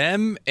 Yeah,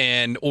 them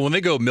and when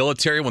they go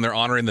military, when they're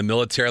honoring the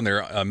military on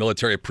their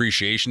Military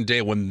Appreciation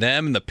Day, when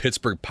them and the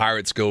Pittsburgh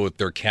Pirates go with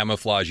their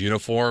camouflage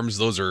uniforms,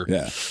 those are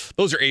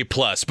A+.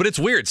 But it's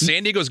weird.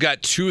 San Diego's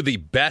got two of the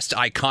best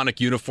iconic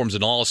uniforms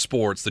in all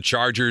sports, the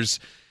Chargers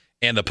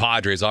and the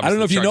Padres. Obviously, I don't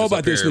know if you know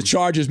about this. The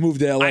Chargers moved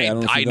to L.A.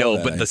 I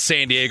know, but the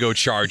San Diego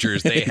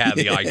Chargers, they had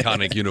the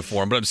iconic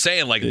uniform. But I'm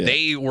saying,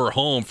 they were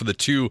home for the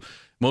two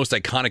most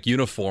iconic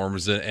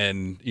uniforms,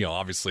 and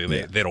obviously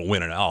they don't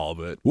win it all.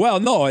 But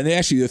no, and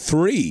actually the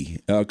three,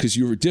 because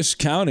you were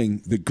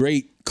discounting the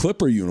great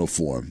Clipper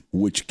uniform,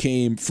 which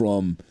came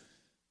from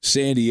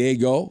San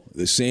Diego,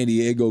 the San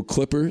Diego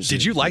Clippers.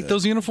 Did you like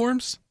those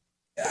uniforms?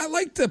 I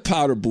liked the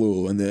powder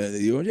blue and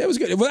it was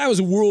good. Well, that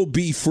was World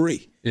B.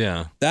 Free.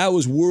 Yeah. That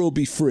was World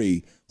B.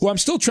 Free, who I'm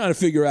still trying to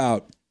figure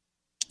out.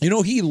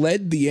 He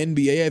led the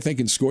NBA, I think,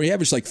 in scoring. He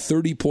averaged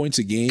 30 points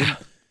a game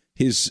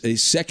his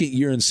second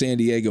year in San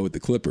Diego with the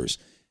Clippers.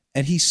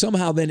 And he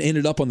somehow then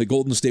ended up on the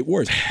Golden State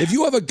Warriors. If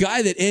you have a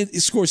guy that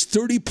scores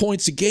 30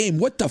 points a game,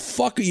 what the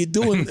fuck are you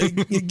doing?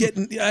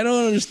 I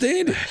don't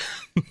understand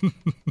it.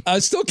 I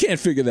still can't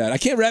figure that. I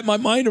can't wrap my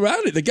mind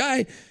around it. The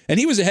guy, and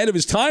he was ahead of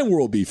his time,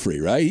 World B. Free,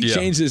 right? He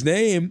changed his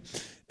name.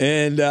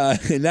 And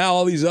now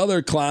all these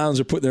other clowns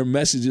are putting their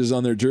messages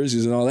on their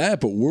jerseys and all that,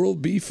 but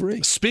World B.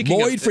 Free.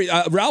 Speaking Free.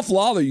 Ralph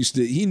Lawler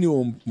he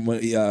knew him,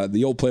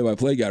 the old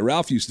play-by-play guy.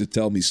 Ralph used to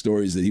tell me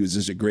stories that he was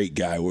just a great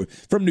guy.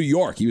 From New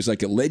York. He was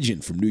like a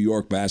legend from New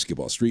York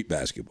basketball, street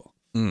basketball.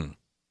 Mm.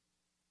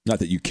 Not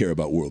that you care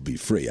about World B.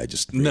 Free. I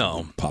just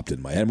popped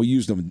in my head. And we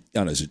used him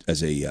as a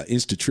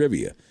Insta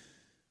Trivia.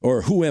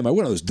 Or Who Am I?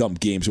 One of those dumb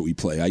games that we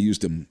play. I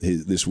used him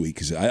this week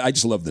because I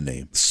just love the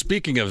name.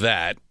 Speaking of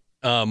that,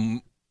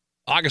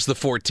 August the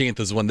 14th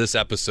is when this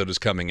episode is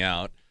coming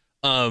out.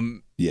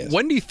 Yes.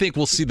 When do you think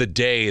we'll see the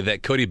day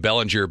that Cody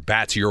Bellinger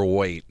bats your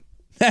weight?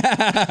 Well,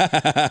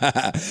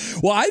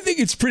 I think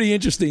it's pretty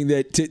interesting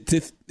that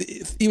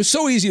it was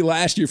so easy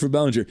last year for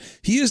Bellinger.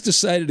 He has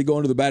decided to go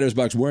into the batter's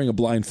box wearing a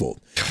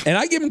blindfold. And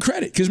I give him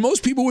credit because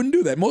most people wouldn't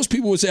do that. Most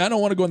people would say, I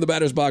don't want to go in the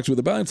batter's box with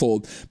a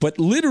blindfold. But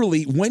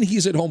literally, when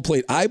he's at home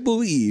plate, I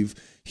believe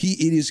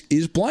it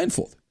is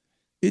blindfold.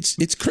 It's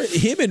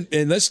him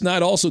and let's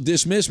not also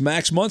dismiss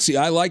Max Muncy.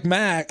 I like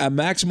Max.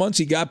 Max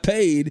Muncy got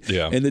paid,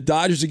 and the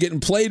Dodgers are getting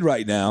played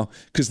right now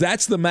because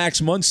that's the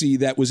Max Muncy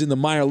that was in the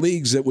minor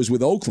leagues that was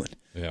with Oakland.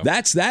 Yeah.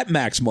 That's that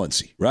Max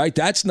Muncy, right?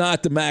 That's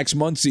not the Max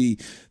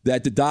Muncy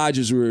that the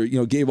Dodgers were,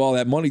 gave all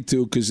that money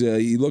to because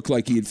he looked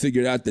like he had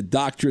figured out the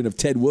doctrine of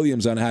Ted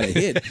Williams on how to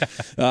hit.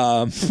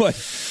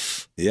 But.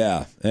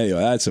 Yeah, anyway,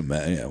 that's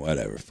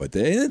whatever. But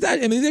they have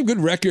a good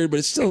record, but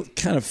it still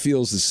kind of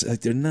feels like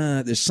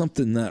there's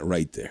something not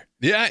right there.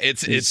 Yeah,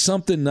 it's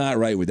something not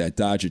right with that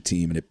Dodger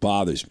team, and it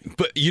bothers me.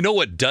 But you know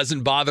what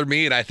doesn't bother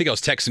me, and I think I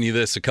was texting you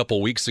this a couple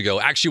of weeks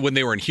ago, actually when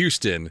they were in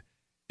Houston,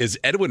 is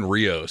Edwin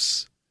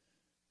Rios.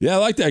 Yeah, I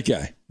like that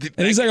guy.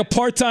 And he's like a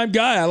part-time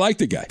guy. I like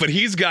the guy. But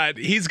he's got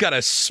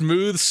a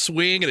smooth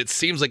swing, and it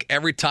seems like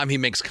every time he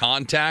makes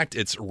contact,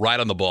 it's right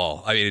on the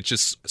ball. I mean, it's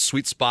just a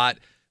sweet spot.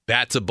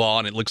 Bats a ball,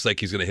 and it looks like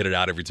he's going to hit it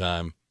out every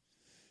time.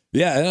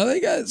 Yeah, and they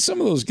got some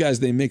of those guys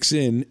they mix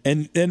in,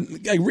 and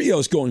like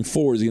Rios going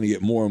forward is going to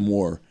get more and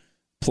more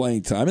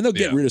playing time, and they'll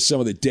get rid of some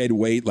of the dead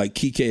weight like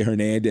Kike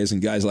Hernandez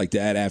and guys like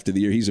that after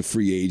the year. He's a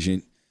free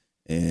agent,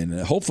 and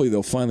hopefully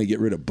they'll finally get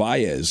rid of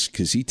Baez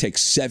because he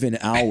takes 7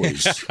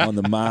 hours on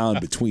the mound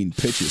between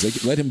pitches. They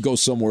could let him go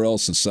somewhere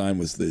else and sign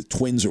with the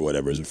Twins or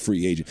whatever as a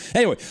free agent.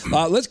 Anyway,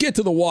 let's get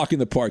to the walk in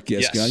the park,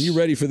 Gascon. Yes. You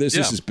ready for this?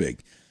 Yeah. This is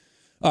big.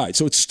 All right,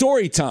 so it's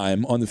story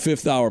time on the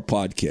Fifth Hour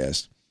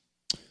podcast.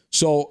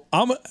 So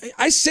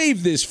I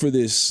saved this for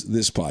this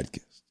podcast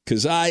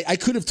because I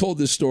could have told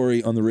this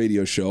story on the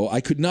radio show. I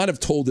could not have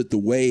told it the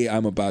way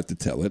I'm about to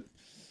tell it.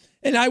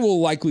 And I will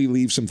likely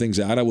leave some things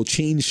out. I will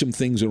change some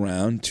things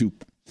around to,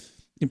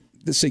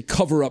 let's say,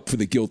 cover up for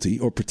the guilty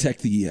or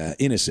protect the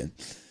innocent.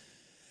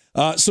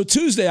 So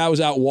Tuesday, I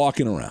was out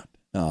walking around.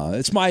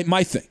 It's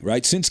my thing,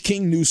 right? Since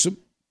King Newsom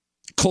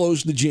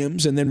closed the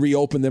gyms and then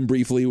reopened them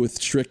briefly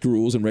with strict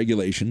rules and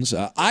regulations,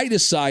 I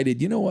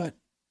decided, you know what?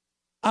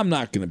 I'm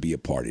not going to be a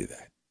part of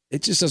that.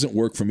 It just doesn't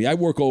work for me. I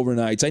work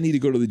overnights. I need to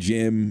go to the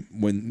gym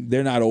when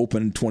they're not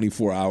open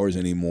 24 hours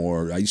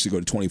anymore. I used to go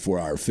to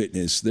 24-hour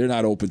fitness. They're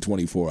not open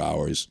 24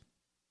 hours.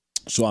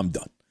 So I'm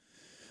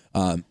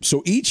done.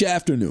 So each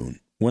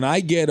afternoon, when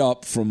I get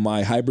up from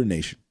my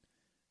hibernation,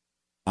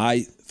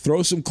 I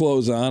throw some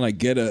clothes on. I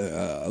get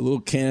a little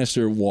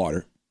canister of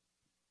water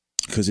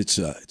because it's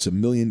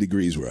 1,000,000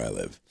 degrees where I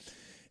live.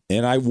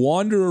 And I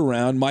wander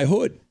around my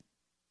hood.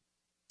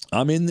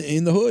 I'm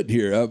in the hood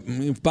here.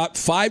 About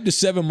 5 to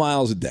 7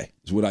 miles a day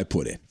is what I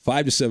put in.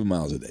 5 to 7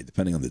 miles a day,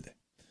 depending on the day.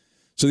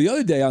 So the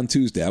other day on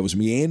Tuesday, I was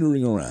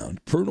meandering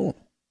around per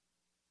normal.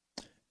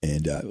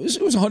 And it was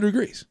 100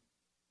 degrees.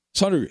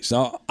 It's 100 degrees.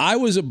 Now, I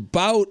was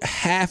about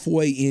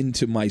halfway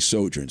into my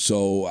sojourn.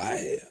 So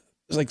it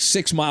was like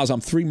 6 miles.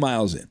 I'm 3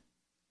 miles in.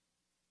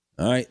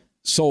 All right.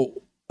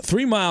 So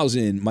 3 miles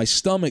in, my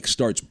stomach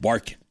starts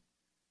barking.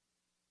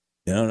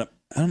 You know,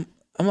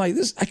 I'm like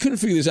this. I couldn't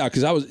figure this out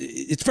because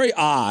it's very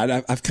odd.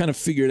 I've kind of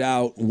figured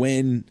out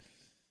when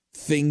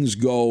things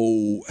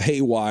go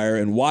haywire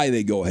and why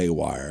they go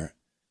haywire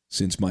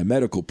since my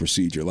medical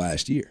procedure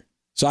last year.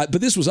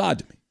 But this was odd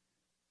to me.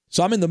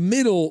 So I'm in the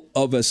middle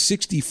of a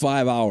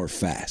 65-hour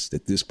fast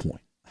at this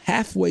point,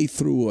 halfway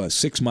through a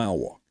 6-mile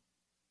walk.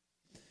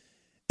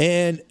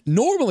 And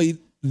normally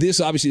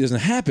this obviously doesn't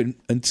happen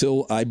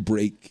until I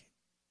break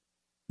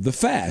the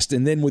fast.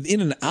 And then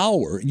within an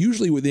hour,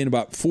 usually within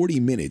about 40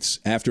 minutes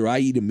after I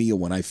eat a meal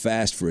when I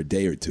fast for a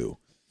day or two,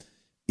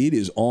 it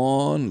is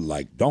on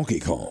like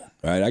Donkey Kong,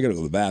 right? I got to go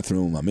to the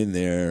bathroom. I'm in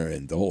there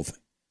and the whole thing.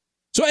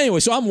 So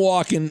anyway, so I'm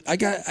walking. I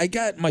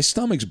got my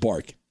stomach's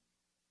barking.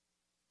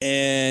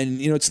 And,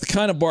 you know, it's the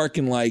kind of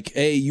barking like,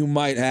 hey, you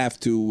might have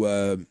to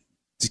go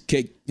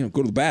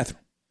to the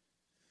bathroom.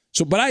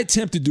 So, but I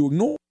attempted to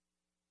ignore it.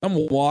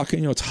 I'm walking,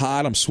 you know, it's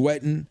hot. I'm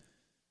sweating.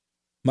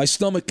 My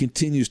stomach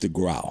continues to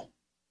growl.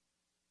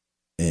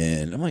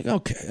 And I'm like,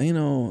 okay, you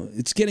know,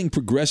 it's getting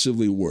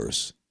progressively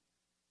worse.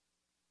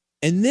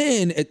 And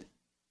then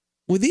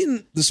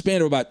within the span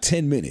of about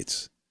 10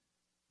 minutes,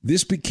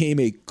 this became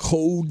a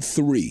code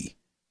 3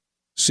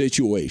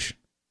 situation.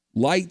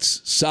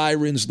 Lights,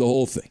 sirens, the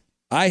whole thing.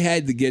 I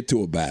had to get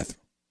to a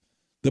bathroom.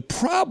 The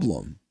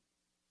problem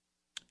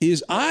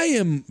is I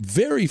am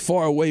very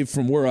far away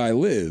from where I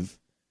live,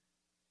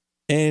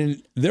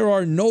 and there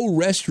are no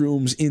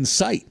restrooms in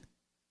sight.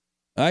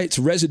 All right, it's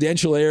a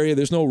residential area.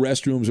 There's no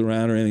restrooms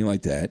around or anything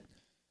like that.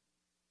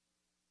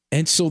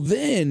 And so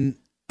then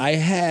I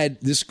had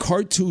this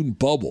cartoon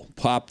bubble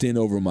popped in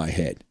over my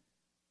head.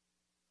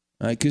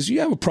 All right, because you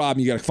have a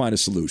problem, you got to find a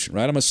solution,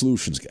 right? I'm a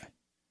solutions guy.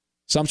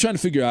 So I'm trying to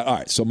figure out, all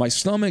right, so my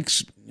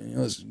stomach's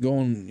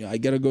going, I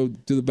got to go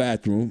to the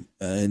bathroom,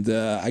 and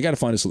I got to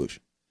find a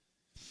solution.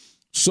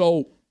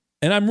 So,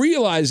 and I'm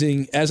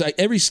realizing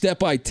every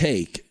step I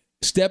take,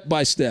 step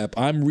by step,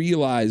 I'm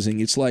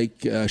realizing it's like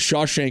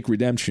Shawshank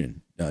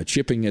Redemption,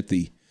 chipping at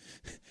the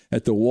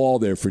wall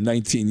there for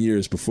 19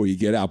 years before you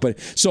get out. But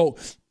so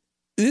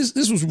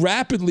this was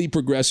rapidly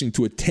progressing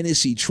to a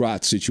Tennessee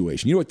trot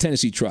situation. You know what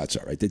Tennessee trots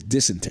are, right? The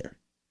dysentery.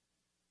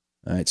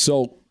 All right,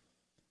 so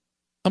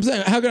I'm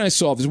saying, how can I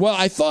solve this? Well,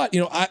 I thought, you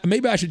know,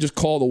 maybe I should just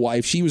call the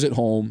wife. She was at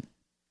home.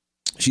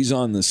 She's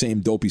on the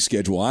same dopey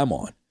schedule I'm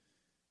on.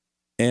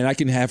 And I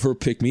can have her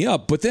pick me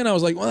up. But then I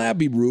was like, well, that'd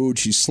be rude.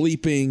 She's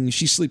sleeping.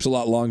 She sleeps a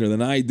lot longer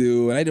than I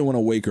do. And I didn't want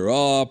to wake her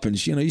up. And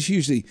she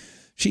needs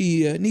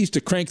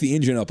to crank the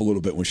engine up a little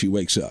bit when she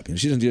wakes up. You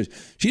know,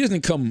 she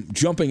doesn't come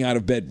jumping out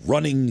of bed,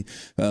 running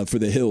for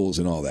the hills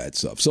and all that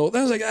stuff. So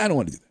I was like, I don't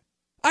want to do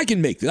that. I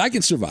can make this. I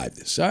can survive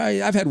this.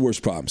 I've had worse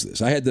problems than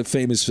this. I had the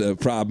famous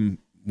problem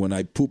when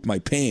I pooped my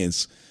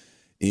pants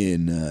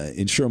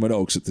in Sherman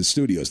Oaks at the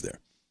studios there.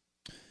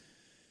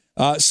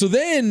 So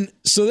then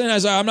I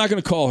was like, I'm not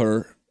going to call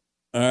her.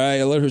 All right,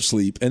 I let her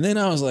sleep. And then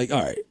I was like,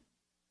 all right,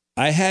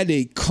 I had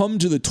a come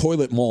to the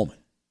toilet moment.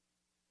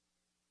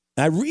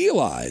 I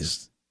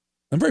realized,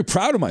 I'm very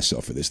proud of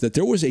myself for this, that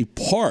there was a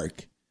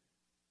park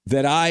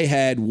that I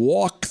had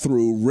walked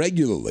through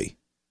regularly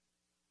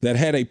that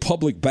had a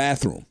public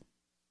bathroom.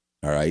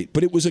 All right,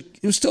 but it was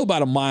still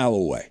about a mile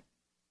away.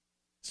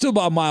 Still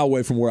about a mile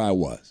away from where I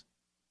was.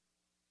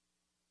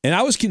 And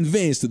I was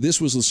convinced that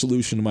this was the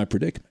solution to my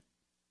predicament.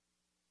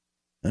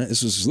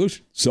 This was the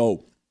solution.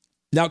 So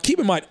now keep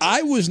in mind,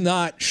 I was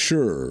not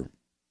sure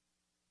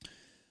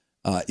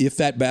if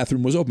that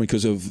bathroom was open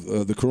because of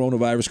the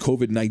coronavirus,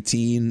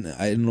 COVID-19.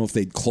 I didn't know if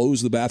they'd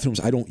close the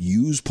bathrooms. I don't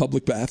use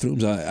public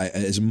bathrooms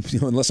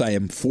unless I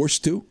am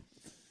forced to.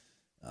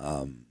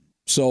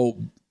 So,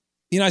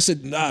 you know, I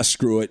said,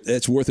 screw it.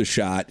 It's worth a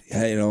shot.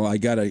 You know, I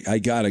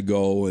gotta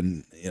go.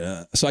 And, you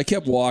know, so I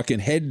kept walking,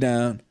 head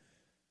down.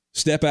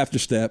 step after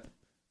step,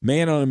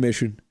 man on a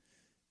mission.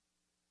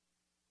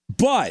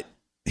 But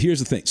here's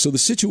the thing. So the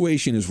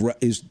situation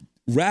is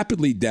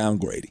rapidly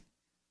downgrading.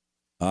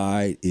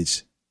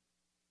 It's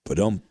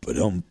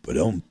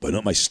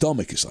my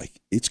stomach is like,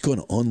 it's going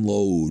to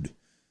unload.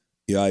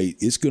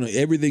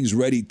 Everything's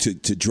ready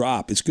to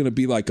drop. It's going to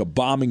be like a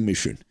bombing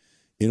mission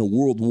in a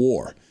world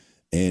war.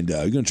 And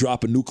you're going to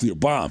drop a nuclear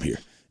bomb here.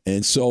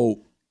 And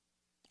so,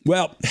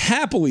 well,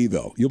 happily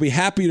though, you'll be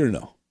happy to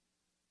know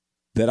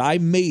that I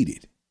made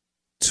it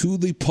to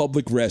the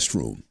public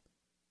restroom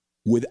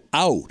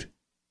without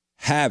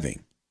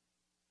having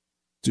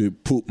to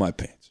poop my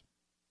pants.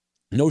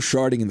 No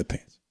sharding in the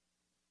pants.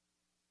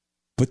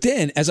 But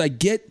then as I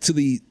get to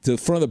the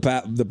front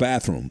of the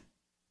bathroom,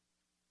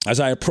 as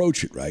I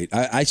approach it, right,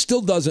 I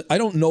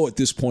don't know at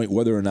this point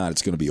whether or not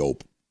it's going to be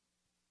open.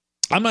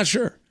 I'm not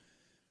sure.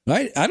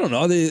 Right? I don't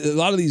know. A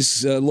lot of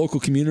these local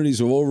communities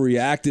have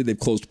overreacted. They've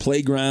closed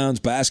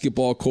playgrounds,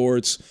 basketball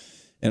courts,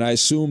 and I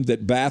assume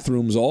that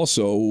bathrooms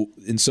also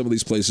in some of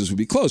these places would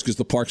be closed because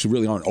the parks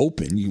really aren't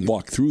open. You can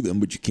walk through them,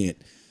 but you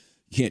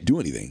can't do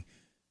anything.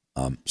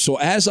 So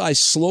as I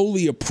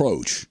slowly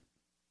approach,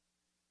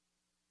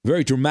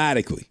 very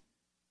dramatically,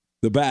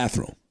 the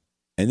bathroom,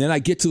 and then I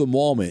get to the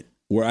moment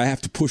where I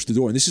have to push the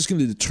door, and this is going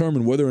to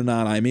determine whether or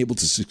not I'm able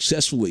to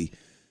successfully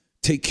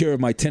take care of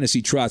my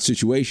Tennessee Trot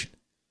situation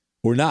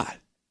or not.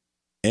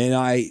 And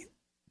I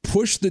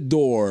push the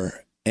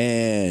door,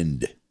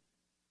 and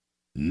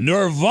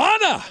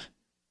Nirvana!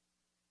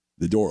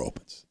 The door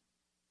opens.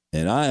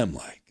 And I am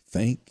like,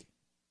 thank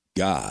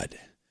God.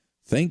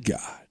 Thank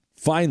God.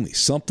 Finally,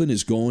 something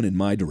is going in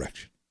my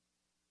direction.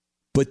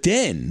 But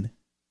then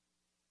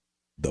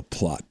the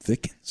plot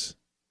thickens.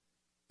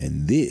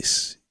 And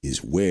this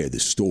is where the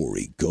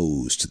story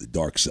goes to the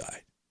dark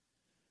side.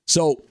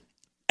 So,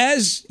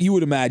 as you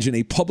would imagine,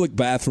 a public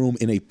bathroom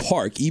in a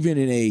park, even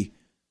in a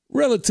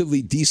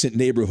relatively decent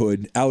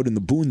neighborhood out in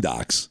the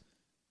boondocks,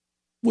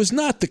 was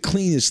not the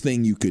cleanest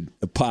thing you could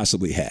have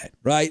possibly had,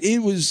 right? It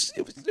was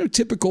a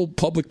typical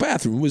public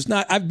bathroom. It was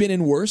not. I've been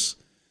in worse,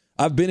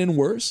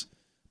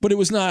 but it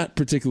was not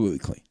particularly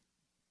clean.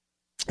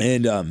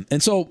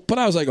 And so, but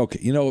I was like, okay,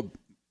 you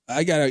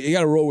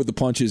gotta roll with the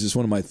punches. It's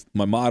one of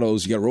my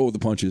mottos. You gotta roll with the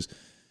punches.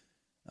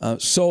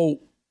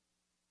 So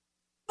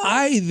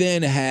I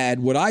then had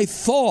what I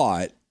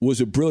thought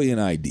was a brilliant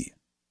idea.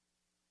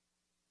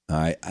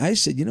 I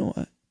said, you know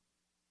what?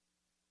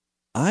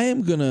 I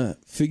am going to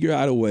figure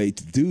out a way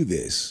to do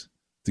this,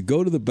 to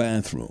go to the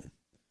bathroom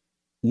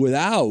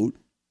without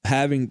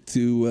having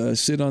to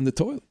sit on the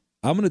toilet.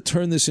 I'm going to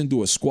turn this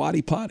into a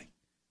squatty potty.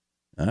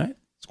 All right?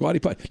 Squatty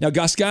potty. Now,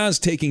 Gascon's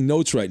taking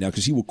notes right now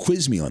because he will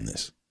quiz me on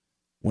this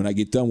when I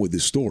get done with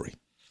this story.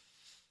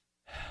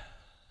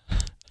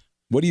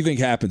 What do you think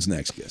happens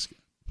next, Gascon?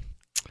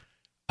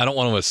 I don't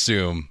want to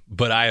assume,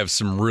 but I have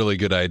some really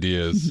good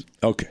ideas.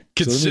 Okay.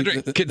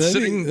 Considering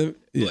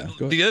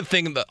the other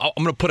thing, I'm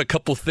going to put a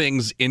couple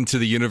things into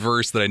the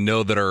universe that I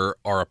know that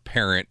are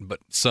apparent,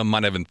 but some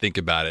might even think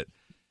about it.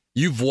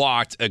 You've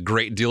walked a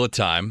great deal of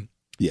time.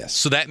 Yes.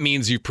 So that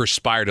means you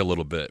perspired a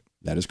little bit.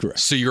 That is correct.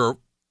 So you're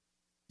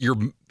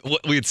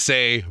what we'd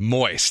say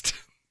moist.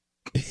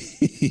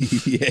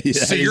 Yeah,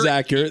 that is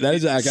accurate.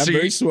 I'm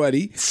very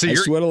sweaty. I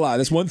sweat a lot.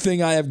 That's one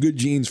thing I have good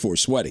genes for,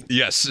 sweating.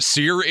 Yes. So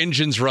your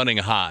engine's running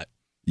hot.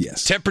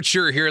 Yes.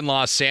 Temperature here in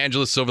Los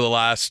Angeles over the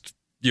last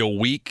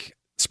week,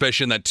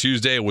 especially on that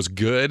Tuesday, was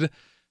good.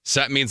 So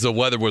that means the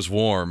weather was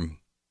warm.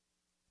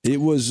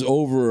 It was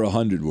over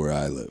 100 where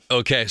I live.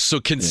 Okay.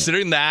 So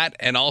considering that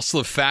and also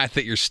the fact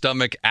that your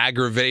stomach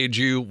aggravated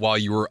you while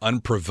you were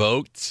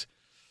unprovoked.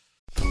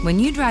 When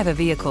you drive a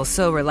vehicle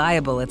so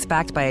reliable it's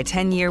backed by a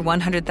 10-year,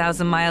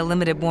 100,000-mile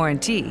limited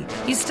warranty,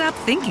 you stop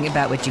thinking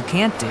about what you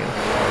can't do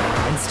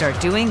and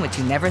start doing what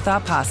you never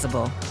thought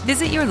possible.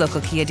 Visit your local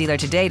Kia dealer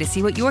today to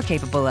see what you're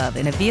capable of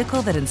in a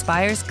vehicle that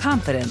inspires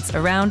confidence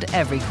around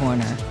every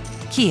corner.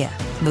 Kia,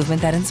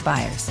 movement that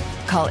inspires.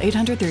 Call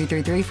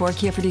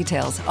 800-333-4KIA for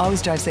details.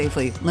 Always drive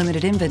safely.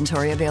 Limited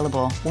inventory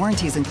available.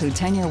 Warranties include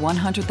 10-year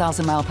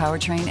 100,000-mile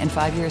powertrain and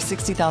 5-year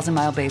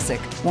 60,000-mile basic.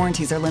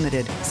 Warranties are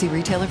limited. See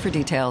retailer for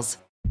details.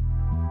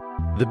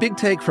 The Big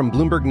Take from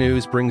Bloomberg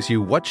News brings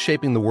you what's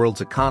shaping the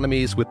world's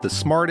economies with the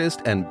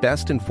smartest and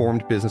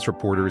best-informed business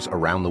reporters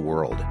around the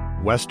world.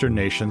 Western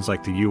nations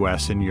like the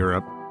U.S. and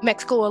Europe.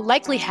 Mexico will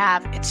likely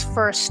have its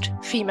first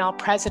female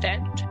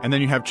president. And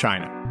then you have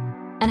China.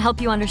 And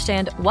help you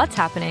understand what's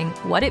happening,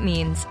 what it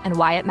means, and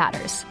why it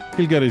matters.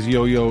 He'll get his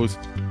yo-yos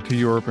to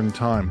Europe in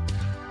time.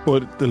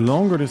 But the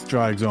longer this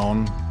drags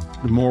on,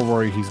 the more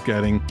worry he's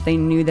getting. They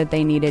knew that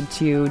they needed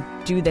to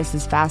do this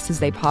as fast as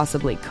they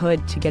possibly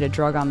could to get a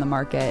drug on the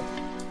market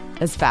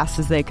as fast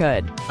as they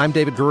could. I'm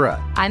David Gura.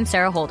 I'm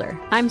Sarah Holder.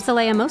 I'm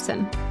Saleha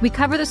Mohsen. We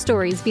cover the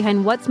stories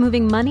behind what's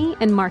moving money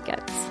and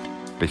markets.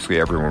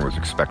 Basically, everyone was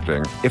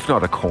expecting, if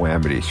not a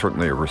calamity,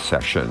 certainly a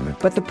recession.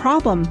 But the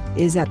problem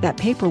is that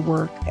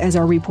paperwork, as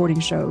our reporting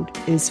showed,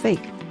 is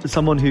fake. As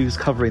someone who's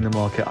covering the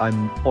market,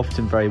 I'm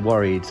often very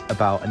worried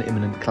about an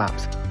imminent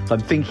collapse. So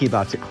I'm thinking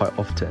about it quite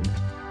often.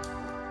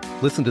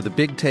 Listen to The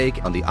Big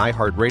Take on the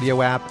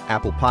iHeartRadio app,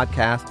 Apple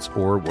Podcasts,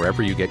 or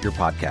wherever you get your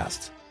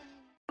podcasts.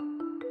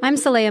 I'm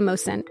Saleha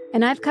Mohsin,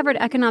 and I've covered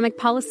economic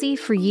policy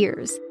for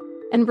years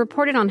and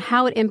reported on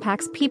how it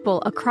impacts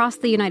people across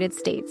the United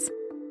States.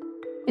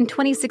 In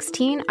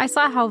 2016, I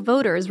saw how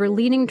voters were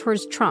leaning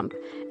towards Trump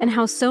and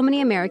how so many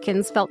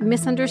Americans felt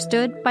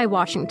misunderstood by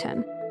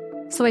Washington.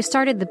 So I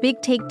started The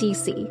Big Take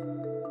DC.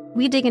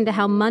 We dig into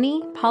how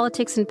money,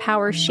 politics, and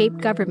power shape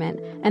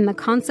government and the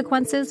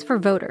consequences for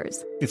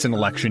voters. It's an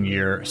election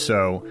year,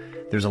 so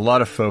there's a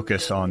lot of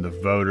focus on the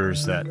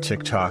voters that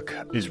TikTok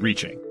is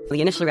reaching.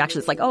 The initial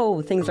reaction is like,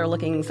 oh, things are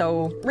looking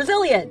so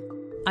resilient.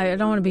 I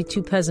don't want to be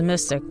too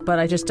pessimistic, but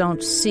I just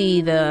don't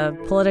see the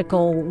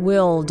political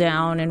will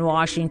down in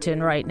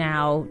Washington right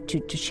now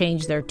to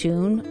change their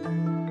tune.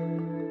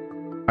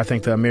 I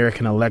think the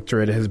American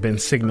electorate has been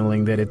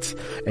signaling that it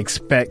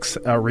expects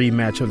a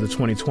rematch of the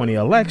 2020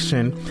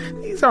 election.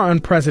 These are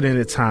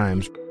unprecedented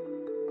times.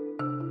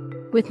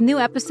 With new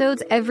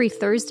episodes every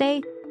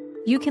Thursday,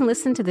 you can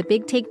listen to The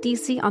Big Take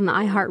DC on the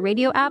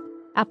iHeartRadio app,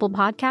 Apple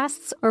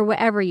Podcasts, or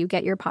wherever you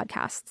get your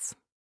podcasts.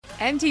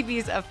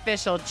 MTV's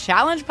official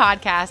Challenge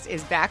podcast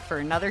is back for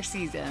another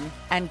season.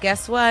 And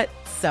guess what?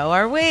 So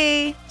are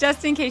we.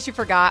 Just in case you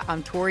forgot,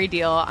 I'm Tori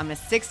Deal. I'm a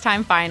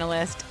 6-time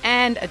finalist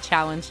and a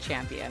Challenge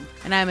champion.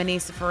 And I'm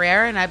Anissa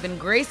Ferreira, and I've been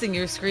gracing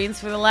your screens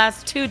for the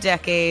last 2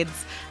 decades.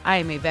 I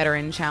am a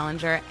veteran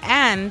challenger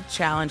and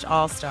Challenge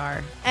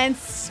All-Star. And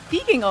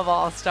speaking of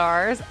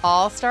All-Stars,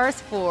 All-Stars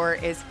 4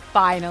 is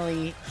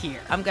finally here.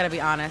 I'm going to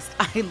be honest.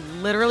 I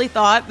literally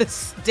thought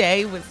this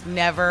day was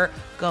never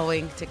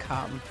going to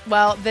come.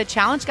 Well, the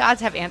Challenge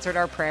gods have answered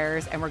our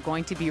prayers, and we're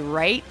going to be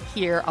right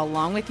here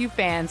along with you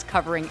fans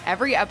covering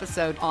every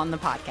episode on the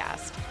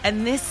podcast.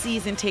 And this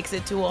season takes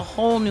it to a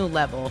whole new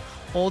level.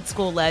 Old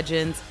school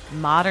legends,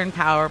 modern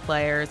power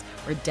players,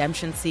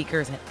 redemption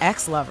seekers, and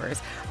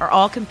ex-lovers are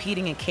all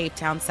competing in Cape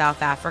Town,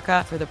 South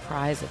Africa for the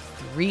prize of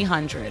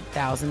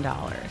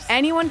 $300,000.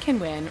 Anyone can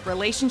win,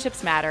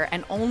 relationships matter,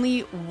 and only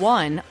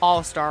one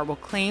All-Star will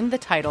claim the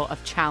title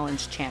of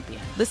Challenge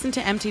champion. Listen to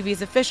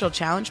MTV's official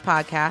Challenge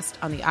podcast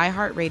on the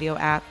iHeartRadio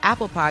app,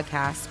 Apple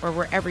Podcasts, or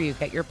wherever you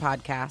get your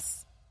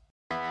podcasts.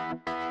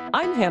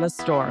 I'm Hannah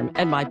Storm,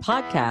 and my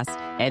podcast,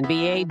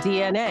 NBA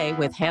DNA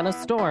with Hannah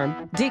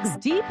Storm, digs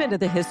deep into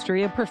the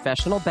history of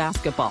professional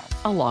basketball,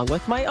 along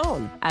with my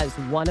own, as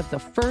one of the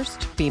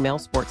first female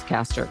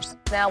sportscasters.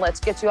 Now let's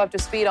get you up to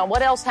speed on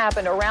what else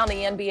happened around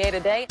the NBA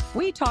today.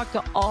 We talked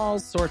to all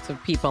sorts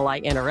of people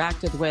I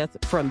interacted with,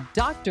 from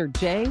Dr.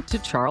 J to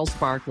Charles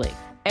Barkley,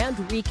 and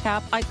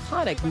recap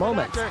iconic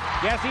moments.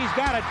 Yes, he's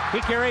got it.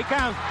 Here he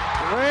comes.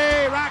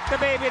 Way rock the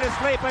baby to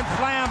sleep and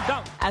slam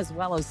dunk. As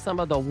well as some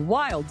of the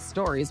wild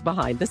stories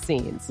behind the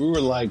scenes. We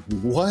were like,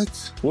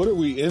 what? What are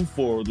we in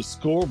for? The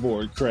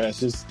scoreboard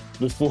crashes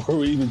before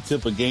we even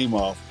tip a game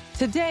off.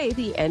 Today,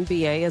 the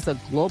NBA is a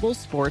global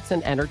sports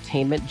and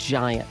entertainment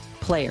giant.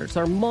 Players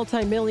are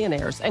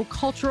multimillionaires and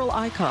cultural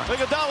icons.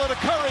 Iguodala to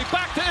Curry,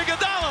 back to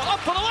Iguodala, up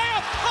for the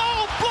layup.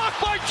 Oh,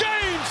 blocked by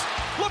James.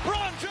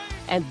 LeBron James.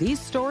 And these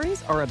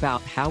stories are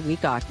about how we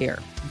got here,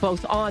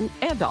 both on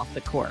and off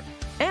the court.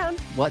 And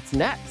what's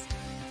next?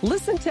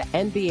 Listen to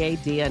NBA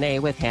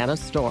DNA with Hannah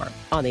Storm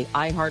on the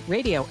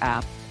iHeartRadio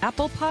app,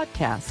 Apple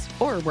Podcasts,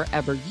 or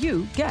wherever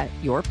you get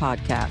your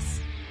podcasts.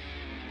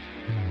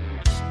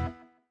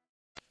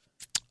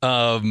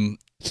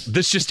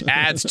 This just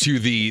adds to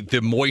the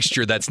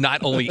moisture that's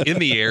not only in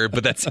the air,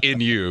 but that's in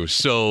you.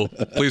 So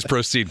please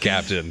proceed,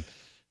 Captain.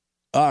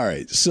 All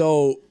right.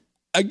 So,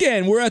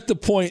 again, we're at the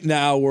point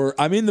now where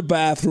I'm in the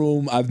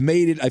bathroom. I've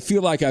made it. I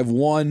feel like I've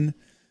won.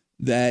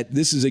 That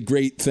this is a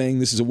great thing.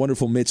 This is a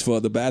wonderful mitzvah.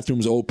 The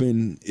bathroom's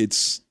open.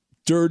 It's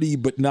dirty,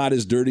 but not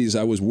as dirty as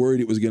I was worried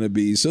it was going to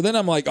be. So then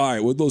I'm like, all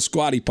right, we'll go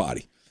squatty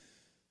potty.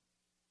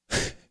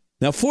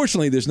 Now,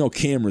 fortunately, there's no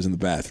cameras in the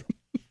bathroom.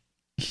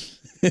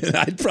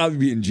 I'd probably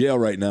be in jail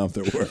right now if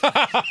there were.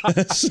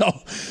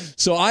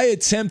 So I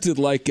attempted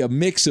like a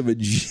mix of a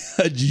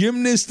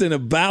gymnast and a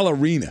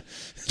ballerina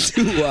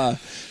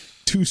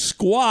to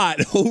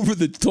squat over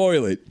the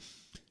toilet.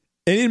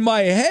 And in my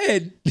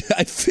head,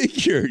 I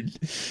figured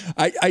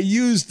I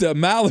used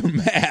Maller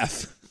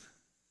math.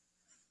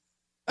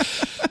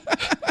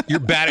 You're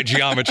bad at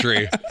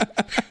geometry.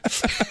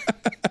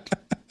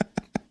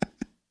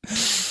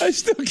 I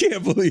still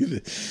can't believe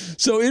it.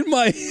 So in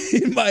my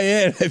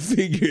head, I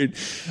figured.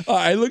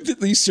 I looked at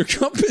the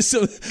circumference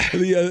of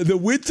the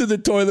width of the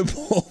toilet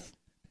bowl,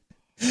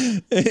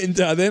 and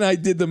then I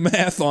did the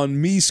math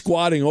on me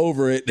squatting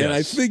over it, and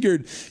I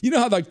figured, you know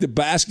how like the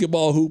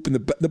basketball hoop and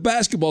the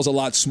basketball's a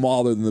lot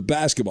smaller than the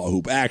basketball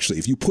hoop. Actually,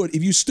 if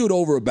you stood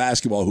over a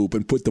basketball hoop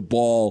and put the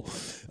ball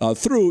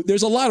through,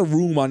 there's a lot of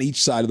room on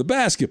each side of the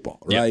basketball,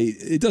 right? Yep.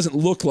 It doesn't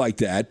look like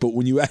that, but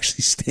when you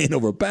actually stand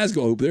over a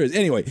basketball hoop, there is.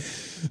 Anyway,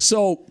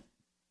 so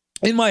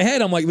in my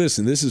head, I'm like,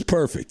 listen, this is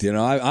perfect. You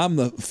know, I'm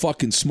the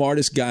fucking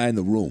smartest guy in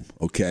the room,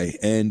 okay?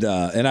 And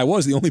I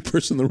was the only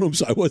person in the room,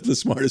 so I was the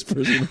smartest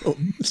person in the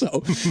room.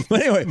 So,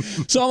 but anyway,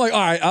 so I'm like, all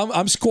right,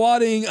 I'm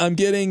squatting. I'm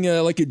getting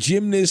like a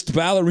gymnast,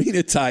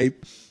 ballerina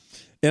type,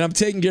 and I'm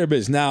taking care of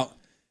business. Now,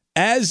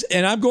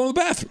 and I'm going to the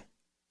bathroom.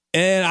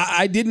 And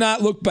I did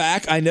not look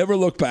back. I never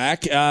looked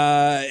back,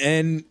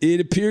 and it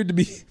appeared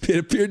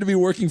to be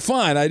working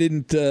fine. I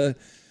didn't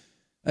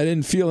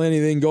feel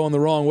anything going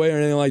the wrong way or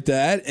anything like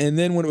that. And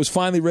then when it was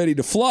finally ready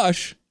to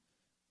flush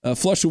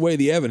away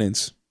the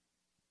evidence,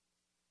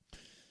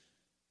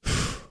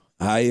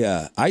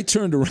 I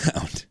turned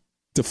around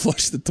to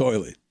flush the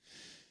toilet,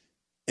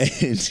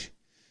 and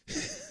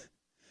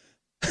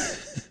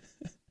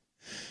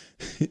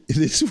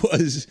this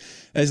was,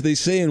 as they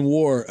say in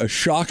war, a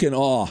shock and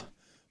awe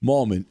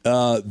moment.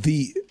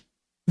 The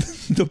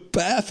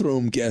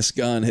bathroom,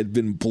 Gascon, had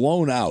been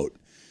blown out.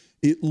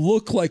 It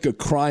looked like a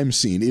crime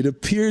scene. It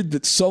appeared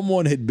that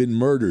someone had been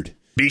murdered.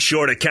 Be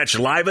sure to catch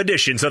live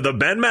editions of the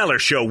Ben Maller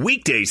Show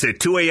weekdays at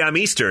 2 a.m.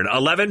 Eastern,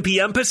 11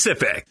 p.m.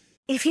 Pacific.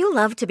 If you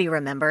love to be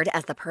remembered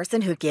as the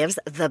person who gives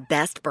the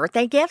best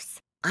birthday gifts,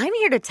 I'm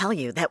here to tell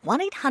you that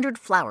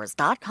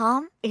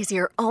 1-800-Flowers.com is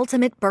your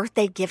ultimate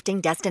birthday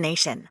gifting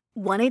destination.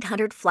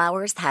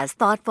 1-800-Flowers has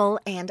thoughtful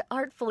and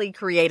artfully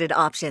created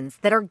options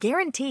that are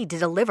guaranteed to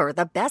deliver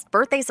the best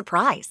birthday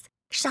surprise.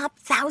 Shop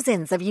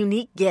thousands of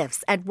unique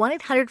gifts at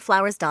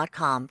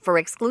 1-800-Flowers.com for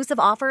exclusive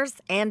offers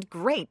and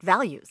great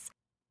values.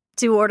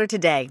 To order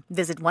today,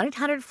 visit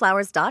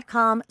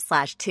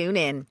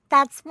 1-800-Flowers.com/tune-in.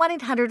 That's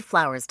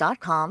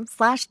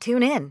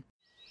 1-800-Flowers.com/tune-in.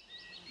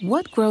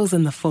 What grows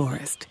in the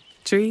forest?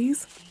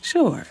 Trees?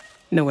 Sure.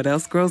 Know what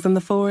else grows in the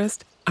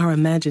forest? Our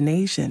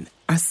imagination,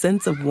 our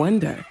sense of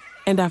wonder,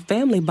 and our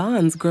family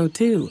bonds grow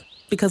too.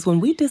 Because when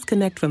we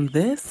disconnect from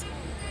this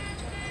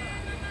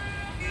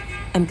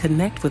and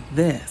connect with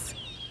this,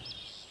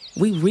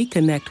 we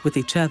reconnect with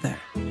each other.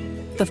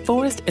 The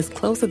forest is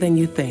closer than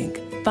you think.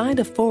 Find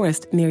a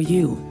forest near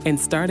you and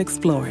start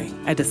exploring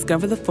at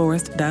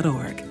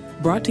discovertheforest.org.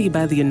 Brought to you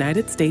by the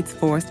United States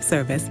Forest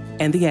Service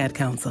and the Ad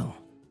Council.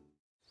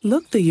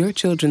 Look through your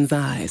children's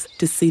eyes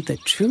to see the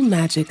true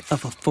magic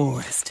of a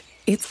forest.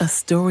 It's a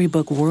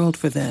storybook world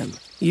for them.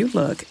 You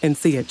look and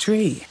see a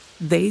tree.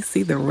 They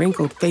see the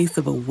wrinkled face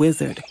of a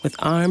wizard with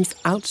arms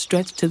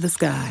outstretched to the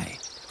sky.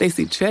 They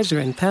see treasure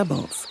in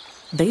pebbles.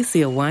 They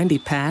see a windy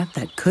path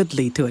that could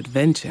lead to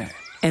adventure.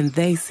 And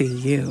they see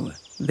you,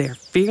 their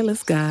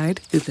fearless guide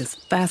through this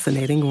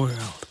fascinating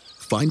world.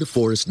 Find a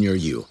forest near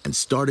you and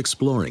start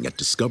exploring at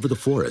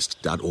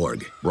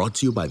discovertheforest.org. Brought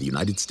to you by the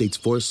United States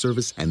Forest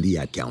Service and the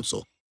Ad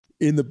Council.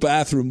 In the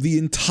bathroom,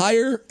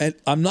 and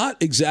I'm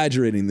not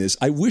exaggerating this,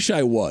 I wish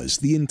I was,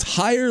 the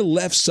entire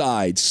left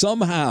side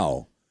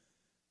somehow,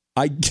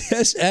 I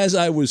guess as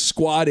I was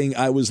squatting,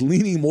 I was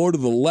leaning more to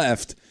the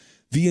left,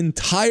 the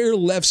entire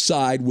left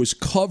side was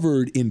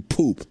covered in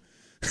poop.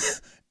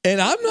 And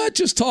I'm not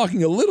just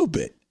talking a little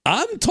bit.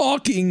 I'm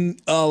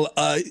talking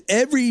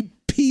every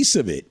piece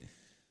of it.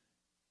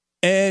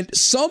 And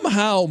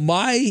somehow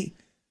my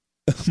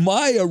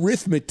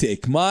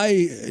arithmetic,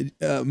 my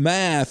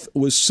math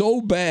was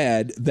so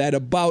bad that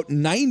about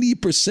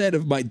 90%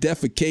 of my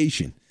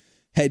defecation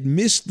had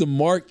missed the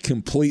mark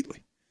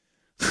completely.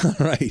 All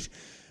right.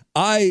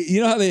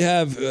 You know how they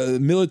have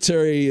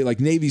military, like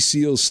Navy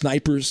SEALs,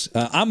 snipers?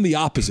 I'm the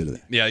opposite of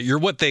that. Yeah, you're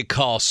what they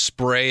call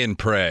spray and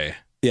pray.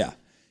 Yeah.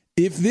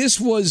 If this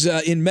was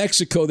in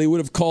Mexico, they would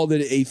have called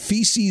it a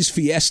feces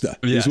fiesta,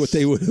 is what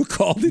they would have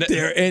called it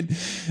there. And,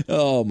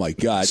 oh, my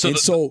God.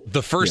 So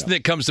the first thing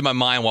that comes to my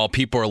mind while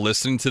people are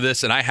listening to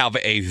this, and I have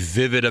a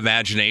vivid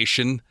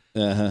imagination,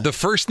 the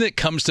first thing that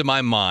comes to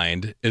my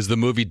mind is the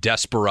movie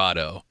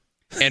Desperado.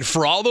 And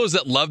for all those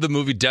that love the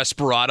movie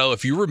Desperado,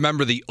 if you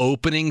remember the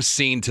opening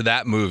scene to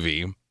that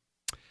movie,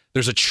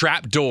 there's a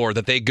trap door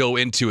that they go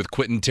into with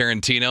Quentin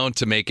Tarantino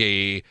to make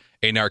a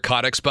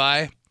narcotics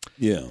buy.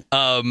 Yeah.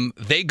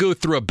 They go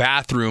through a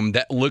bathroom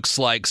that looks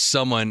like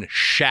someone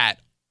shat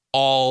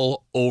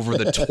all over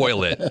the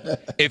toilet.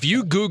 If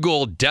you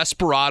Google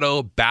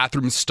Desperado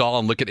bathroom stall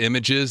and look at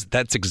images,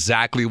 that's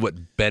exactly what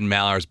Ben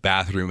Maller's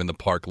bathroom in the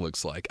park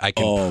looks like. I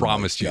can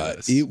promise you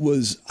this. It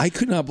was, I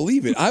could not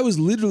believe it. I was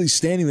literally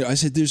standing there. I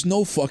said, there's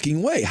no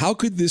fucking way. How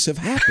could this have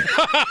happened?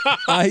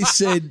 I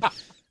said,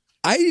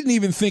 I didn't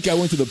even think I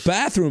went to the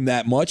bathroom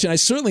that much, and I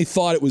certainly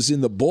thought it was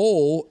in the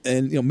bowl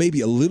and maybe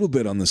a little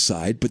bit on the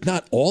side, but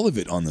not all of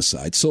it on the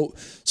side. So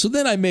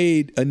then I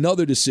made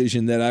another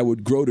decision that I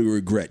would grow to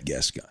regret,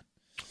 Gascon.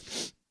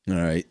 All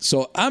right.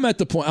 So I'm at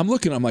the point, I'm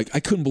looking, I'm like, I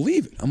couldn't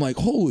believe it. I'm like,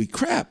 holy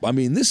crap. I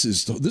mean, this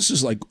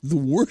is like the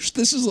worst.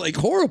 This is like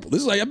horrible.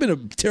 This is like, I've been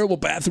in terrible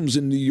bathrooms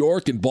in New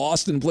York and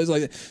Boston and places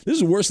like that. This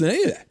is worse than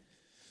any of that.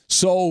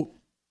 So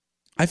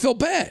I felt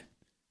bad.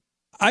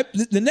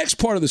 The next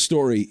part of the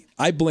story,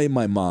 I blame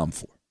my mom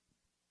for.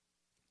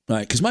 All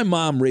right, because my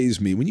mom raised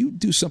me. When you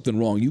do something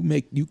wrong,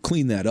 you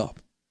clean that up.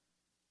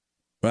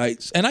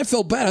 Right? And I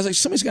felt bad. I was like,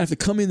 somebody's going to have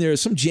to come in there.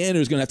 Some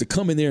janitor's going to have to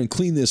come in there and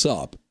clean this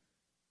up.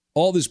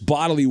 All this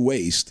bodily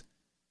waste.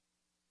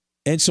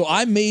 And so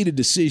I made a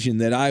decision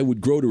that I would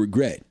grow to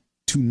regret,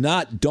 to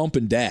not dump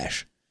and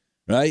dash.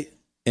 Right?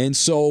 And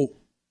so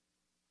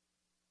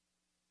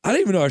I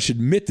don't even know if I should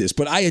admit this,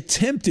 but I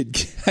attempted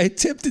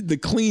to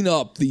clean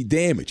up the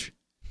damage.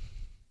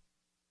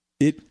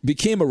 It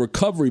became a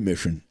recovery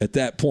mission at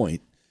that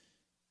point.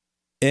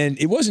 And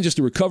it wasn't just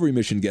a recovery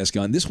mission,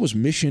 Gascon. This was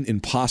Mission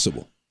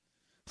Impossible.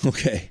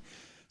 Okay.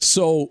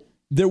 So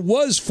there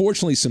was,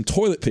 fortunately, some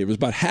toilet paper. It was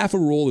about half a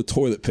roll of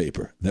toilet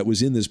paper that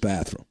was in this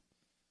bathroom.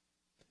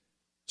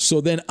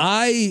 So then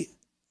I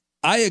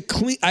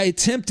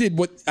attempted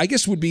what I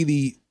guess would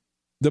be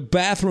the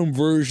bathroom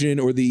version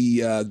or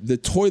the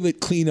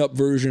toilet cleanup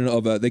version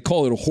of they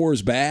call it a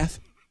whore's bath,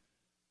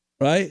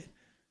 right?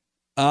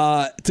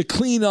 To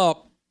clean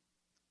up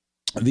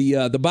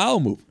the bowel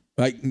movement,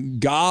 like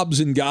gobs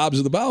and gobs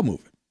of the bowel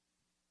movement.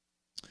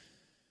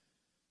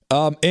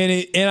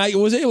 And I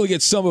was able to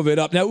get some of it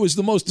up. Now, it was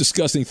the most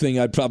disgusting thing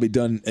I'd probably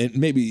done, and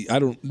maybe I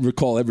don't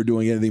recall ever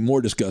doing anything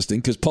more disgusting,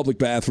 because public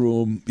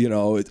bathroom,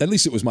 at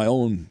least it was my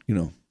own,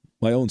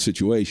 my own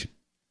situation.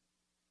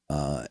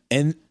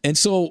 And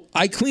so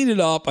I cleaned it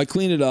up,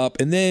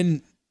 and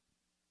then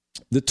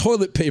the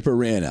toilet paper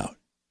ran out.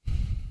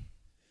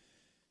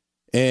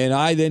 And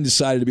I then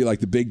decided to be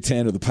like the Big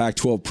Ten or the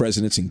Pac-12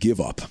 presidents and give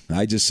up.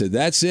 I just said,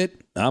 that's it.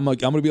 I'm going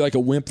to be like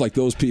a wimp like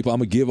those people. I'm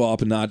going to give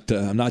up and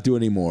I'm not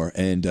doing anymore.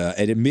 And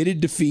at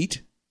admitted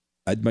defeat,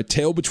 I had my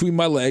tail between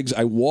my legs.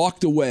 I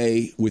walked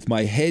away with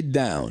my head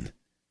down.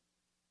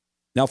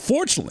 Now,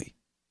 fortunately,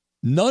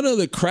 none of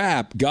the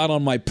crap got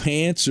on my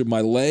pants or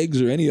my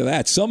legs or any of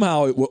that.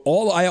 Somehow,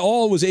 I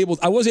was able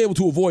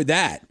to avoid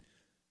that.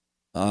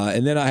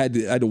 And then I had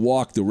to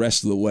walk the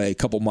rest of the way, a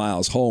couple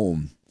miles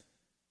home.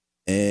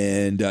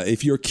 And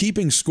if you're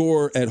keeping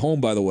score at home,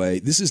 by the way,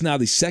 this is now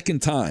the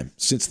second time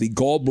since the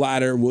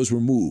gallbladder was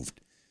removed,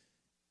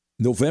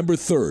 November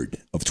 3rd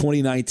of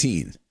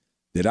 2019,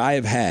 that I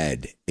have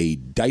had a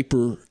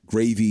diaper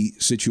gravy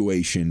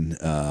situation,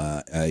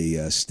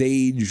 a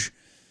stage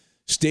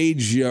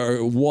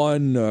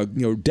 1,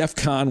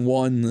 DEFCON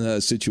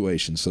 1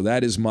 situation. So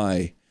that is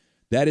my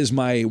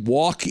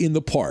walk in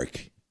the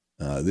park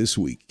this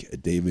week,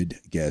 David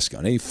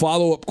Gascon. Any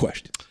follow-up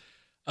question?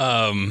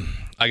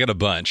 I got a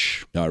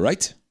bunch. All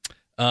right.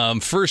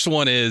 First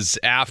one is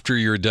after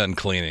you're done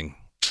cleaning.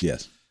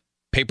 Yes.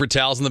 Paper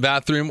towels in the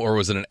bathroom, or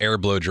was it an air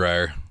blow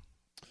dryer?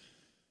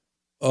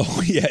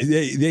 Oh yeah,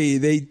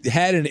 they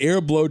had an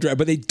air blow dryer,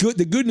 but the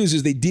good news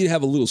is they did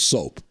have a little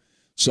soap,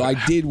 so I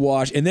did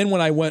wash. And then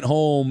when I went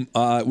home,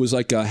 it was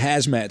like a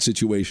hazmat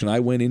situation.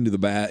 I went into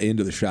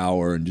the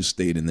shower and just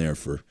stayed in there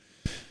for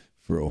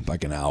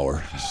like an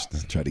hour,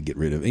 just tried to get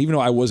rid of it. Even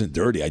though I wasn't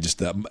dirty, I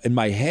just in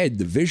my head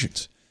the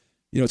visions.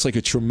 It's like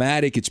it's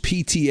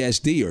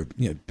PTSD or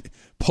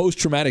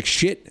post-traumatic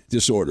shit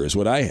disorder is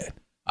what I had.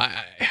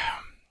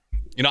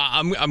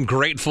 I'm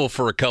grateful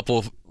for a couple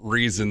of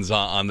reasons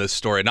on this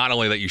story. Not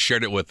only that you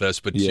shared it with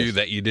us, but two,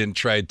 that you didn't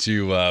try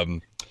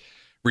to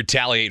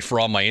retaliate for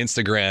all my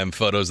Instagram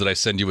photos that I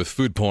send you with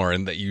food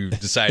porn, that you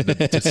decided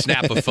to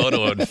snap a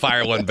photo and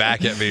fire one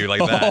back at me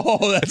like that.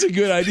 Oh, that's a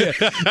good idea.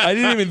 I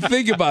didn't even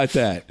think about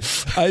that.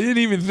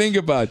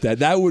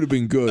 That would have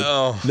been good.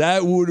 Oh.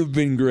 That would have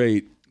been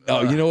great.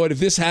 Oh, you know what? If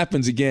this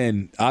happens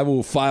again, I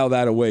will file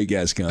that away,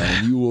 Gascon,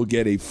 and you will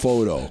get a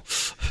photo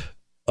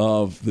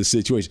of the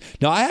situation.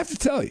 Now, I have to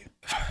tell you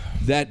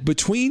that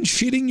between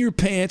shitting your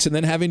pants and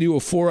then having to do a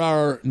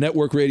 4-hour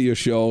network radio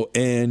show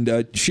and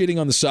shitting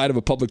on the side of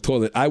a public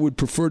toilet, I would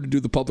prefer to do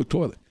the public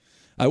toilet.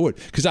 I would,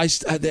 because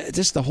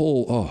just the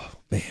whole, oh,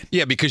 man.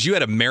 Yeah, because you had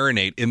to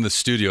marinate in the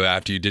studio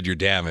after you did your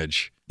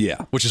damage.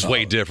 Yeah. Which is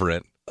way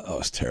different. Oh,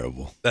 it's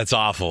terrible. That's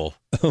awful.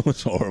 It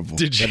was horrible.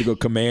 Did you? Had to go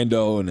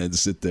commando and then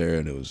sit there,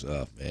 and it was,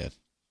 oh, man.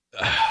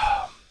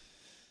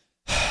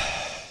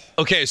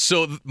 Okay,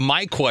 so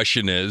my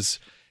question is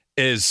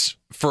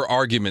for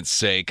argument's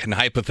sake, and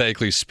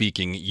hypothetically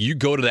speaking, you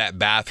go to that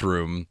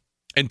bathroom,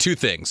 and two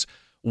things.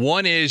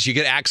 One is you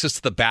get access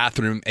to the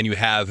bathroom, and you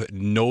have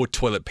no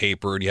toilet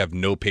paper, and you have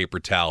no paper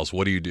towels.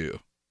 What do?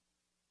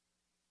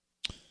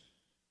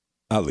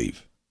 I'll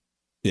leave.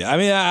 Yeah, I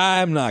mean,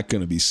 I'm not going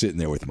to be sitting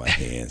there with my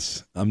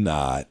hands. I'm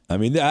not. I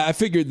mean, I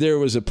figured there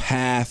was a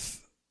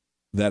path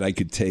that I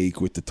could take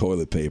with the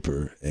toilet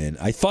paper, and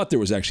I thought there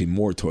was actually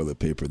more toilet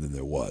paper than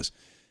there was.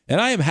 And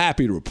I am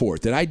happy to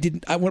report that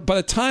by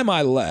the time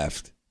I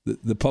left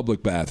the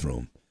public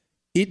bathroom,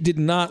 it did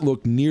not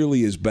look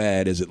nearly as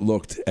bad as it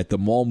looked at the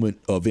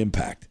moment of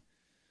impact.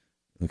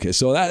 Okay,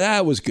 so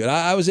that was good.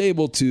 I was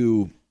able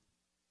to,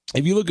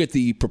 if you look at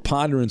the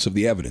preponderance of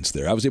the evidence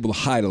there, I was able to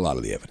hide a lot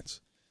of the evidence.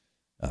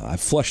 I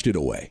flushed it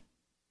away.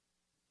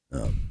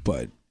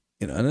 But,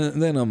 and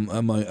then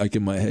I'm like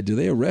in my head, do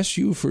they arrest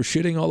you for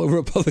shitting all over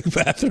a public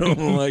bathroom?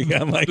 I'm like,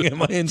 am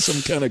I in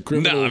some kind of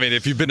criminal? No, I mean,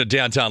 if you've been to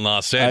downtown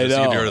Los Angeles,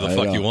 you can do whatever the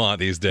fuck you want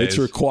these days. It's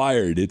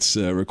required. It's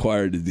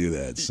required to do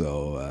that.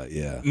 So,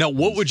 yeah. Now,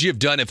 what would you have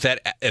done if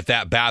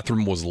that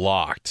bathroom was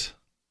locked?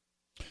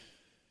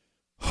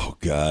 Oh,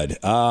 God.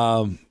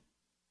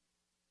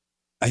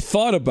 I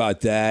thought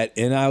about that,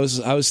 and I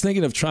was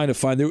thinking of trying to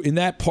find in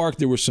that park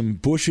there were some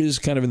bushes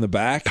kind of in the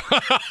back.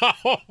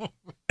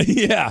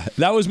 Yeah,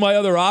 that was my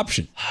other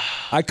option.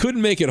 I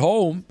couldn't make it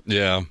home.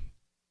 Yeah.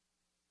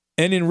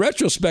 And in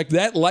retrospect,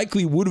 that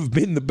likely would have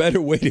been the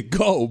better way to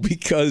go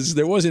because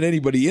there wasn't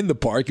anybody in the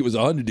park. It was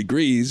 100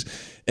 degrees,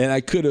 and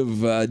I could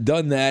have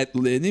done that.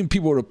 And then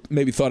people would have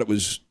maybe thought it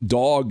was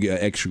dog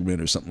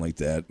excrement or something like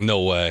that.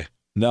 No way.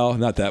 No,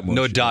 not that much.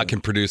 No dog can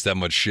produce that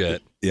much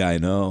shit. Yeah, I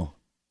know.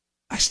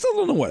 I still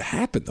don't know what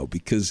happened, though,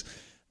 because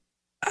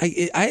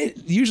I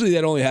usually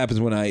that only happens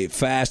when I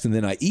fast and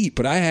then I eat,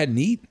 but I hadn't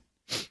eaten.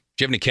 Do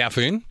you have any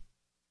caffeine?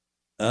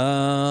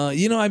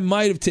 I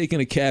might have taken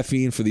a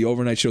caffeine for the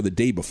overnight show the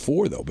day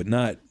before, though, but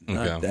not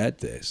that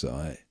day.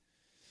 So,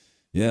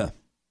 yeah.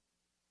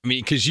 I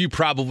mean, because you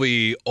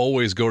probably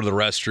always go to the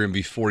restroom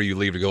before you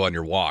leave to go on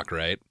your walk,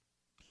 right?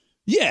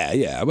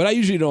 Yeah. But I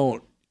usually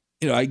don't,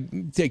 I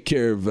take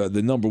care of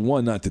the number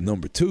one, not the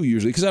number two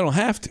usually, because I don't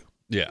have to.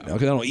 Yeah.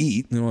 Because I don't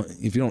eat.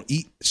 If you don't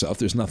eat stuff,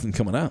 there's nothing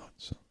coming out.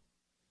 So.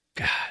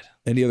 God.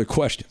 Any other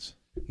questions?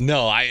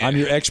 No, I'm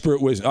your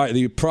expert witness. All right,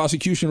 the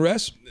prosecution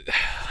rests?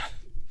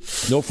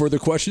 No further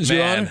questions,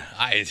 Your Honor?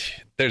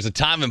 There's a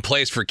time and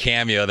place for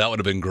Cameo. That would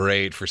have been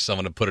great for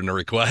someone to put in a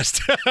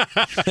request.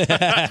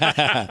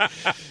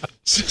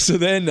 So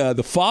then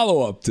the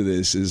follow-up to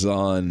this is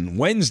on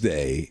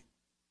Wednesday.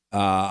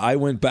 I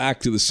went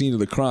back to the scene of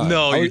the crime.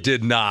 No, you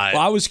did not.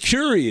 Well, I was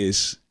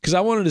curious because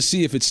I wanted to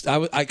see if it's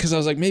because I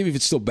was like, maybe if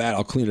it's still bad,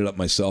 I'll clean it up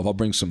myself. I'll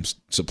bring some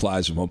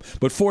supplies from home.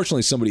 But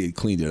fortunately, somebody had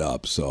cleaned it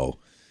up, so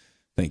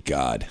thank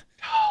God.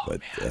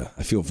 But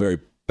I feel very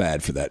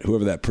bad for that.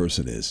 Whoever that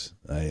person is,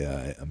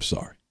 I'm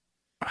sorry.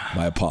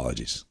 My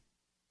apologies.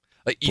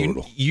 Like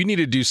you need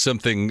to do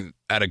something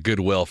out of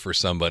goodwill for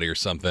somebody or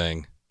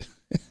something.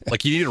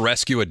 Like you need to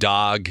rescue a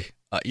dog.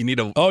 You need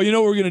to. Oh, you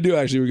know what we're gonna do?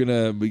 Actually, we're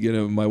gonna.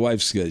 My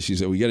wife's. She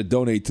said we got to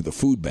donate to the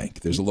food bank.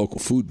 There's a local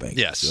food bank.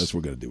 Yes, so that's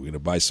what we're gonna do. We're gonna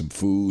buy some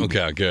food.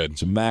 Okay, good.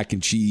 Some mac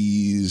and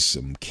cheese,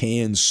 some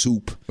canned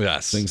soup.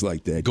 Yes, things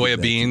like that. Goya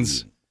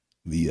beans.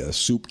 The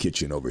soup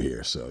kitchen over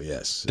here. So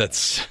yes,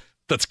 that's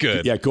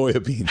good. Yeah, Goya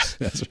beans.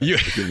 That's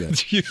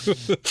right.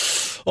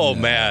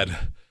 Man,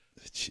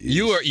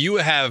 you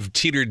have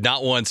teetered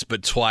not once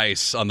but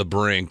twice on the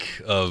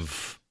brink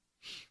of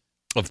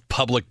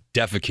public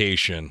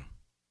defecation.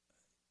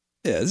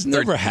 Yeah, it's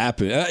never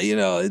happened.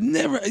 It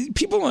never.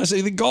 People want to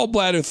say the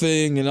gallbladder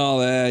thing and all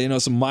that.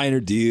 It's a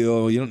minor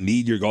deal. You don't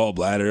need your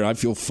gallbladder. I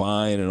feel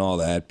fine and all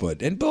that.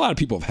 But a lot of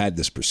people have had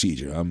this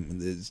procedure.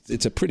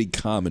 It's a pretty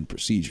common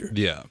procedure.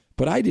 Yeah.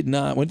 But I did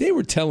not. When they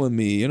were telling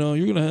me, you're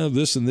going to have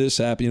this and this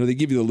happen. They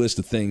give you the list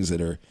of things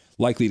that are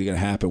likely to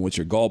happen once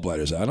your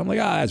gallbladder's out. I'm like,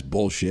 that's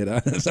bullshit.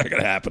 That's not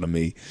going to happen to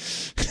me.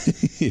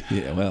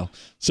 Yeah, well,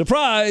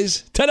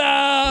 surprise!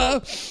 Ta-da!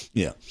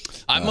 Yeah.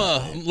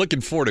 I'm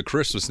looking forward to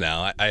Christmas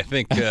now. I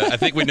think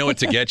we know what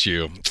to get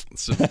you.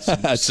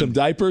 Some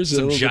diapers,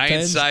 some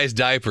giant-sized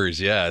diapers.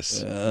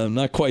 Yes. I'm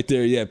not quite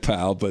there yet,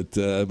 pal, but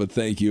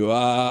thank you.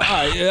 All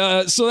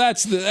right. So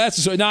that's the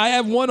story. Now I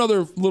have one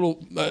other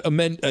little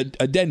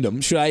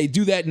addendum. Should I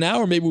do that now,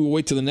 or maybe we'll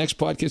wait till the next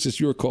podcast?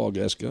 It's your call,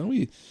 Gascon.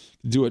 We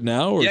do it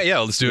now? Or? Yeah,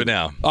 let's do it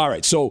now. All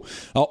right. So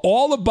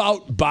all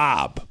about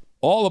Bob.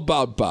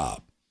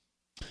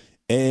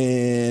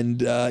 And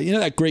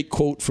that great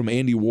quote from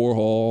Andy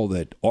Warhol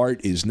that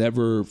art is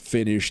never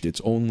finished,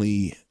 it's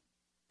only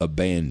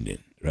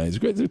abandoned, right? It's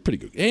great. They're pretty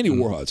good. Andy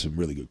Warhol had some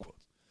really good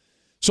quotes.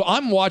 So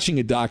I'm watching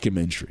a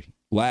documentary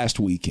last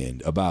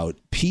weekend about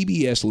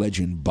PBS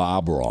legend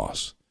Bob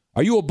Ross.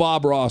 Are you a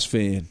Bob Ross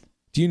fan?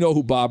 Do you know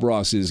who Bob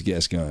Ross is,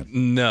 Gascon?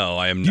 No,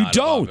 I am not. You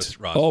don't?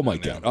 Oh, my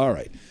God. All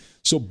right.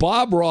 So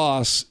Bob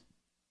Ross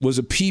was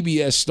a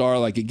PBS star,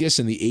 like I guess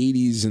in the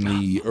 80s and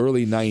the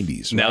early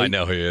 90s. Right? Now I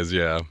know who he is,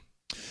 yeah.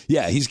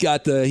 Yeah,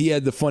 he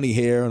had the funny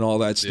hair and all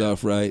that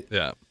stuff, right?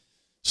 Yeah.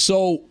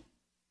 So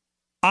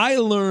I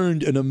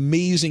learned an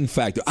amazing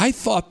fact. I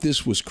thought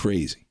this was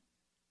crazy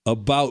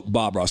about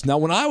Bob Ross. Now,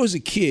 when I was a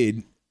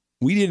kid,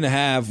 when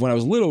I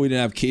was little, we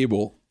didn't have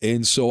cable.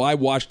 And so I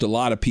watched a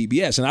lot of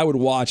PBS. And I would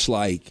watch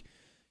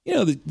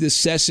the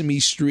Sesame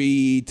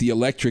Street, the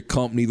Electric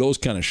Company, those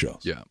kind of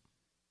shows. Yeah.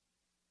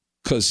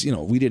 Because,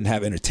 we didn't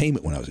have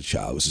entertainment when I was a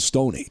child. It was a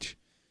Stone Age.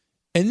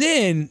 And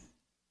then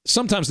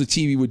sometimes the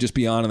TV would just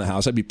be on in the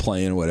house. I'd be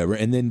playing or whatever.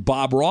 And then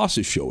Bob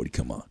Ross's show would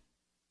come on.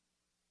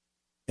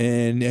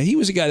 And he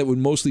was a guy that would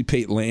mostly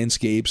paint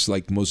landscapes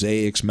like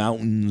mosaics,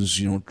 mountains,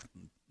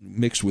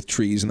 mixed with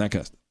trees and that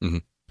kind of stuff. Mm-hmm.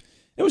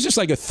 It was just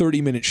like a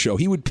 30-minute show.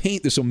 He would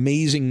paint this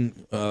amazing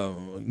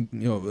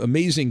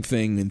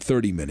thing in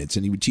 30 minutes,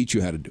 and he would teach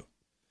you how to do it.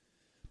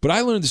 But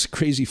I learned this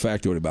crazy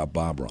factoid about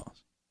Bob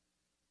Ross.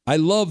 I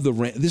love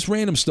this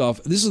random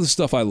stuff. This is the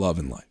stuff I love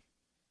in life.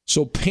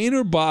 So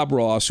painter Bob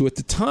Ross, who at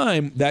the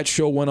time that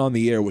show went on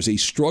the air, was a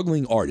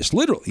struggling artist.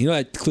 Literally,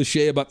 that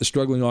cliche about the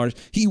struggling artist?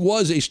 He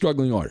was a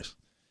struggling artist.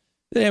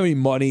 Didn't have any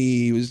money.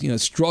 He was,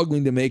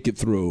 struggling to make it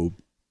through.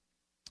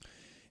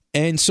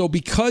 And so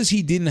because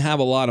he didn't have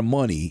a lot of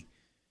money,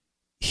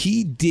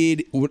 he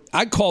did what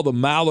I call the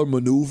Maller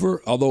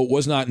maneuver, although it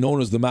was not known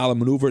as the Maller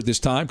maneuver at this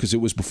time because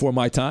it was before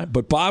my time.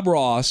 But Bob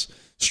Ross,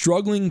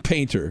 struggling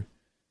painter,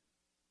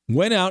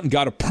 went out and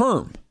got a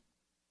perm.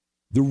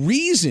 The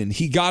reason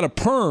he got a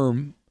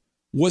perm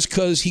was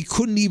because he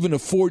couldn't even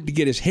afford to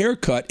get his hair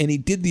cut, and he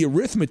did the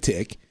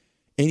arithmetic,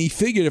 and he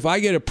figured if I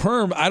get a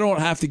perm, I don't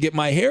have to get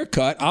my hair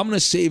cut. I'm going to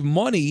save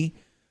money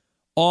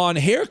on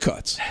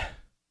haircuts,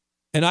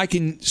 and I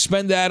can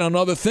spend that on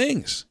other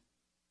things,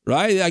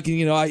 right? I can,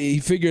 he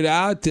figured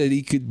out that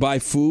he could buy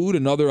food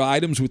and other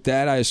items with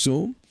that, I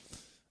assume,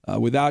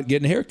 without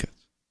getting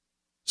haircuts.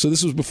 So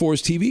this was before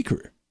his TV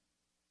career.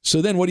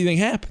 So then what do you think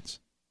happens?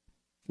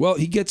 Well,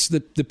 he gets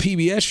the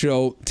PBS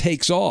show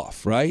Takes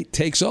Off, right?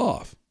 Takes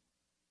Off.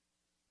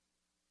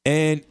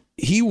 And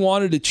he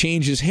wanted to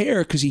change his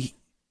hair because he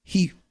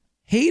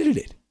hated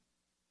it.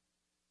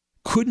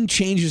 Couldn't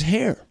change his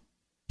hair.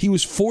 He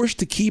was forced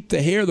to keep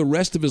the hair the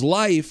rest of his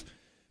life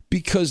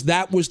because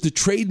that was the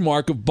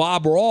trademark of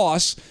Bob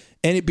Ross,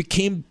 and it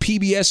became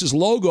PBS's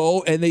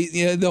logo and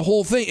the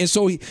whole thing. And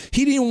so he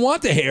didn't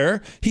want the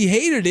hair. He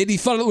hated it. He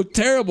thought it looked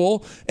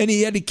terrible, and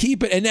he had to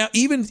keep it. And now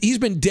even he's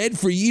been dead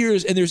for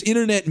years, and there's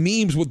internet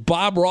memes with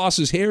Bob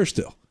Ross's hair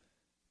still.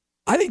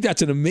 I think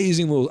that's an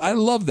amazing little. I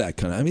love that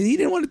kind of. I mean, he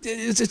didn't want to.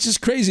 It's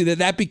just crazy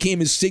that became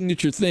his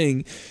signature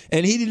thing,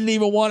 and he didn't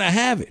even want to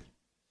have it.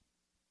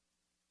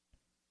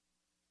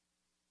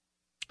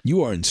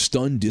 You are in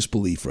stunned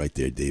disbelief right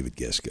there, David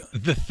Gascon.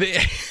 The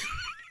thing.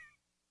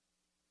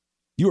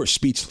 You are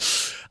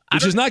speechless,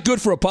 which is not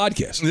good for a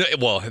podcast.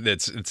 Well,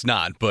 it's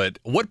not. But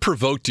what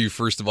provoked you,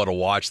 first of all, to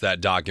watch that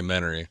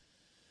documentary?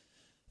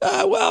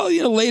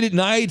 Late at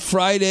night,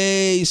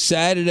 Friday,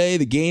 Saturday,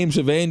 the games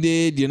have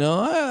ended.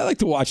 I like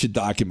to watch a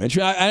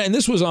documentary. And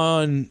this was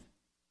on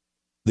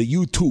the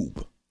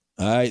YouTube.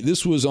 All right,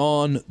 this was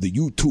on the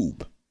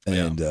YouTube.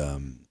 And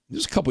it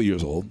was a couple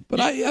years old.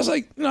 But I was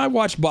like, I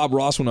watched Bob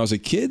Ross when I was a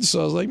kid.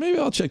 So I was like, maybe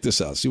I'll check this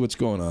out, see what's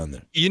going on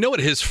there. You know what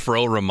his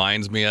fro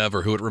reminds me of,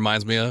 or who it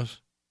reminds me of?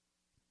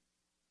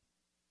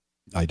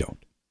 I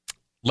don't.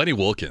 Lenny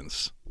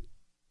Wilkins.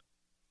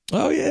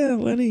 Oh, yeah,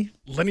 Lenny.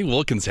 Lenny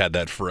Wilkins had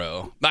that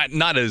fro.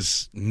 Not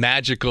as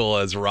magical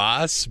as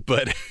Ross,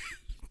 but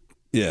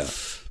yeah,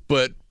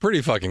 but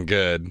pretty fucking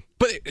good.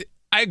 But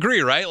I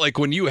agree, right? Like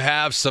when you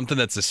have something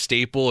that's a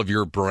staple of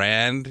your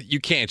brand, you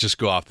can't just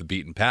go off the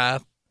beaten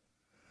path.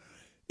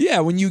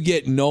 Yeah, when you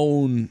get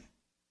known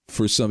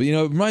for something.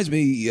 It reminds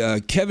me,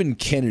 Kevin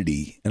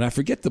Kennedy, and I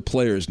forget the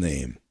player's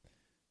name,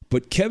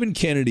 but Kevin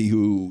Kennedy,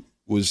 who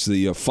was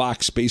the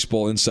Fox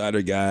Baseball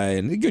Insider guy,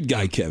 and a good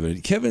guy, Kevin.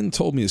 Kevin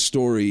told me a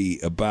story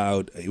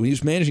about when he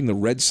was managing the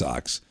Red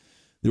Sox.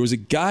 There was a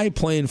guy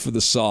playing for the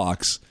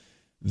Sox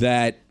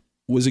that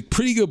was a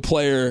pretty good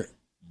player,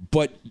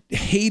 but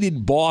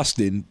hated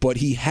Boston, but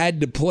he had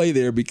to play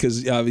there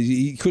because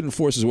he couldn't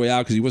force his way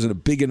out because he wasn't a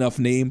big enough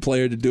name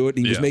player to do it.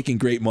 He was making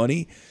great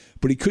money,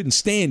 but he couldn't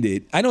stand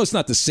it. I know it's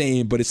not the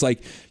same, but it's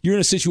like you're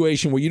in a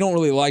situation where you don't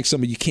really like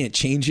somebody, you can't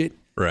change it.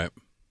 Right.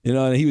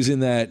 And he was in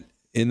that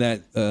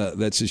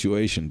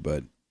situation,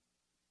 but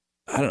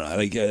I don't know.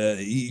 Like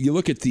you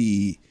look at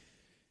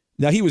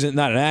now he was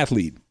not an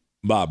athlete,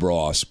 Bob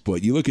Ross,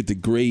 but you look at the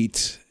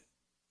great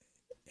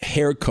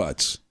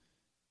haircuts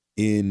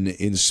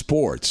in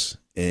sports,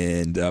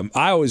 and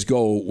I always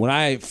go when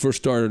I first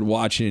started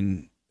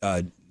watching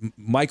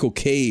Michael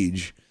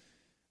Cage.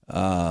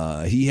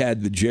 He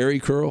had the Jerry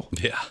curl.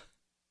 Yeah,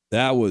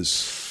 that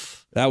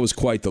was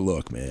quite the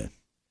look, man.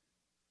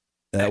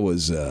 That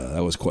was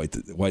quite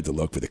the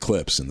look for the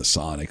Clips and the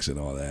Sonics and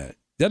all that.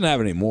 Doesn't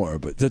have it anymore,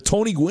 but the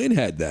Tony Gwynn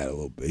had that a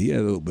little bit. He had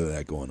a little bit of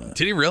that going on.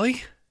 Did he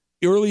really?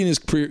 Early in his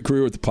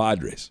career with the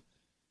Padres.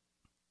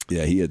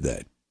 Yeah, he had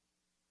that.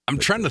 I'm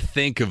trying to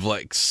think of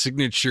like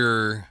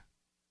signature.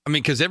 I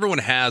mean, because everyone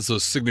has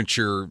those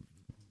signature.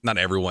 Not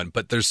everyone,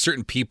 but there's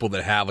certain people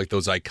that have like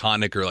those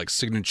iconic or like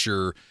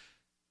signature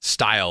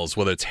styles,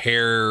 whether it's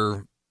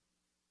hair,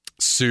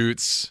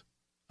 suits.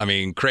 I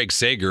mean, Craig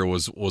Sager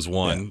was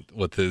one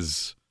with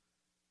his.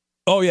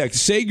 Oh yeah,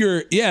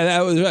 Sager. Yeah,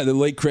 that was right. The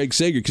late Craig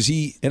Sager, because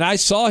I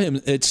saw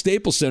him at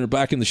Staples Center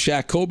back in the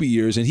Shaq Kobe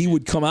years, and he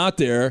would come out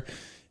there,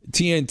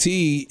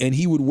 TNT, and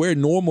he would wear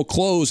normal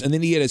clothes, and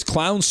then he had his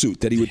clown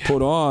suit that he would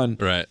put on.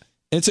 Right.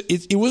 And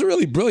it was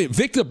really brilliant.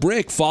 Victor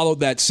Brick followed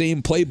that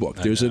same playbook.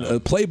 There's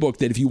a playbook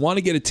that if you want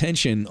to get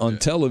attention on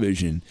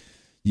television,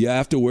 you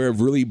have to wear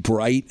really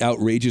bright,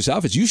 outrageous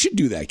outfits. You should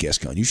do that,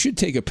 Gascon. You should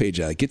take a page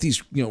out of it. Get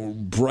these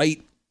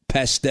bright,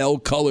 pastel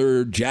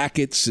color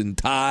jackets and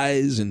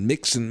ties and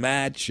mix and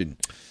match, and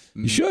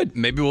you should.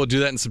 Maybe we'll do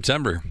that in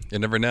September. You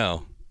never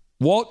know.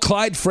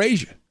 Clyde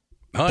Frazier.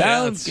 Oh,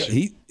 yeah,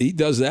 he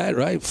does that,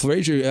 right?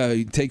 Frazier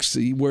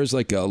he wears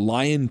like a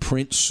lion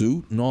print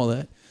suit and all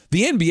that.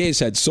 The NBA's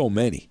had so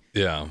many.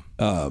 Yeah.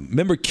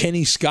 Remember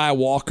Kenny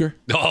Skywalker?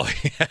 Oh,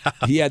 yeah.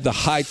 He had the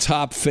high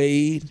top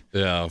fade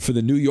for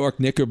the New York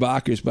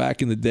Knickerbockers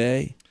back in the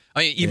day. I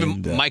mean,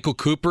 even Michael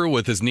Cooper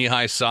with his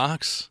knee-high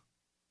socks.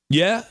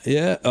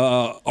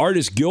 Yeah.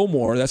 Artist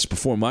Gilmore, that's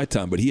before my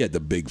time, but he had the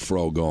big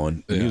fro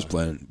going. He was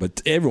playing,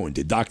 but everyone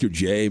did. Dr.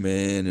 J,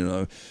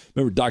 man,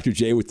 remember Dr.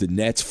 J with the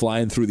nets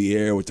flying through the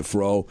air with the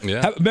fro.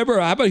 Yeah. How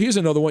about here's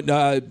another one.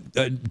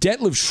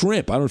 Detlef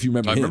Shrimp. I don't know if you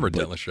remember. I him, remember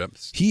Detlef Shrimp.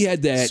 He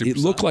had that. It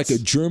looked like a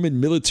German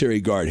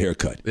military guard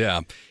haircut.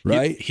 Yeah,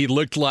 right. He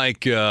looked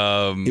like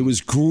it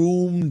was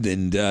groomed,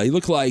 and he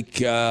looked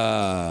like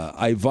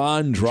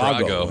Ivan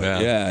Drago.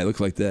 Yeah, he looked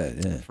like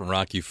that. Yeah, from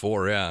Rocky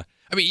IV. Yeah.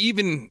 I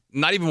mean,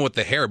 not even with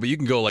the hair, but you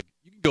can go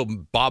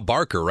Bob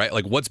Barker, right?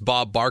 Like, what's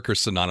Bob Barker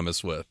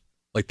synonymous with?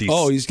 Like these.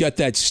 Oh, he's got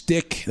that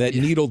stick, that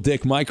needle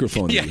dick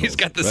microphone. Yeah, he's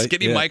got the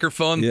skinny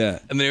microphone. Yeah,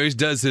 and then he always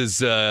does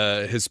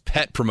his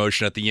pet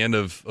promotion at the end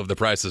of The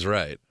Price is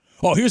Right.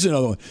 Oh, here's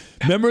another one.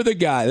 Remember the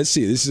guy? Let's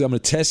see. I'm going to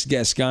test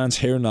Gascon's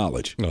hair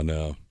knowledge. Oh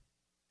no,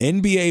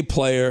 NBA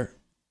player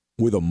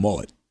with a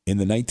mullet in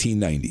the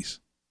 1990s.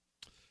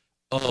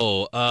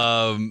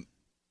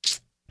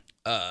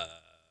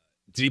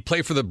 Did he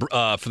play for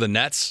the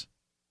Nets?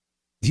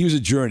 He was a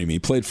journeyman. He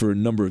played for a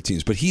number of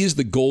teams, but he is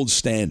the gold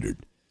standard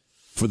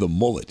for the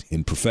mullet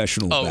in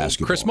professional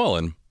basketball. Chris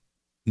Mullin.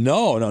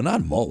 No,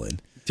 not Mullin.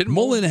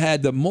 Mullin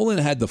had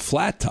the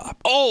flat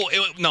top. Oh,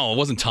 it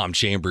wasn't Tom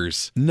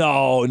Chambers.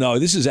 No,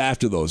 this is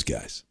after those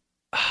guys.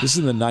 This is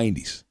in the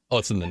 90s. Oh,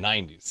 it's in the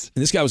 90s.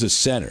 And this guy was a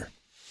center.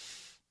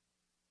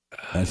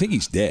 I think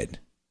he's dead.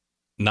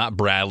 Not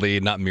Bradley,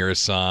 not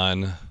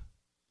Mirasan.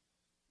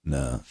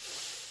 No.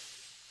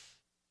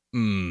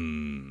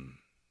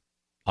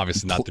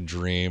 Obviously not the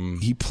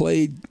dream. He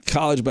played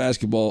college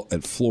basketball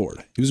at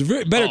Florida. He was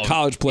a better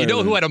college player. You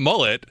know who had a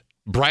mullet?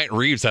 Bryant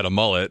Reeves had a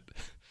mullet.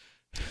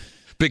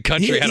 Big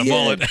Country had a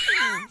mullet.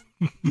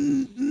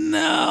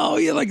 No,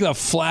 he had like the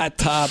flat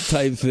top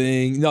type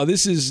thing. No,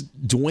 this is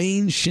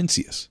Dwayne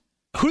Shinsius.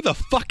 Who the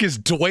fuck is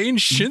Dwayne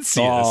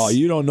Shinsius? Oh,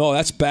 you don't know.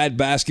 That's bad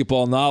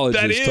basketball knowledge,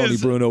 as Tony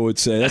Bruno would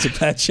say. That's a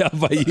bad job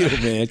by you,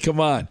 man. Come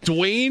on.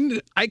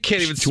 Dwayne? I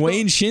can't even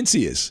Dwayne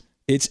Shinsius.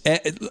 It's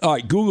all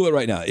right. Google it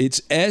right now.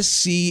 It's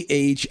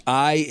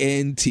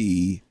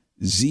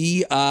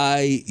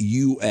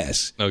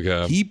SCHINTZIUS.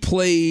 Okay. He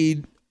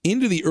played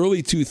into the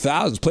early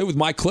 2000s. Played with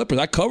my Clippers.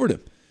 I covered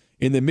him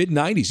in the mid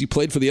 90s. He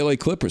played for the LA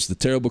Clippers, the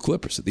terrible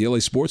Clippers, at the LA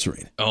Sports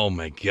Arena. Oh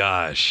my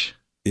gosh.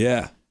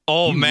 Yeah.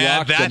 Oh man,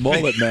 rocked the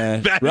mullet,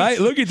 man. Right?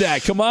 Look at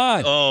that. Come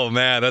on. Oh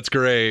man, that's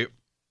great.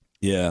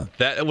 Yeah.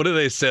 That. What do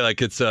they say?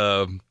 Like it's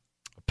a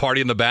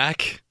party in the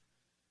back.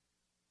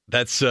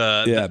 That's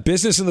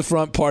business in the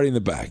front, party in the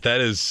back.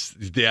 That's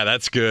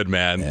good,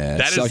 man. Yeah,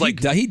 that is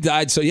like he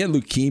died. So he had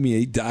leukemia.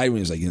 He died when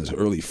he was like in his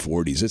early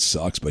 40s. It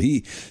sucks, but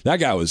that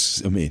guy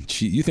was. I mean,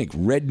 you think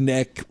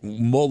redneck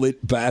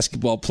mullet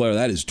basketball player?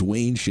 That is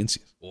Dwayne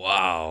Shinsius.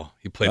 Wow,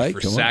 he played for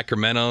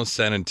Sacramento,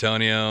 San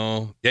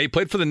Antonio. Yeah, he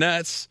played for the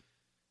Nets.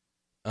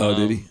 Oh,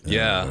 did he?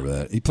 Yeah, I remember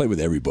that. He played with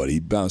everybody. He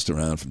bounced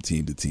around from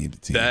team to team to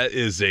team. That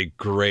is a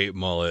great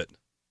mullet.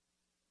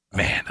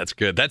 Man, that's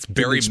good. That's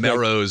Barry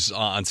Melrose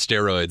on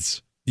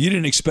steroids. You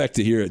didn't expect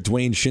to hear a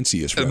Dwayne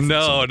Shinsius reference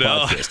on the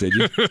podcast, did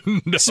you?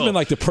 No. This has been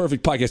like the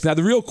perfect podcast. Now,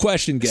 the real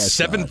question, guys.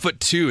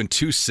 7'2" and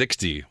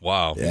 260.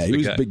 Wow. Yeah, he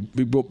was a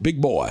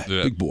big boy.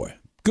 Yeah. Big boy.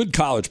 Good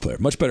college player.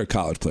 Much better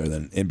college player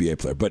than NBA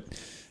player, but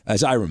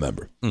as I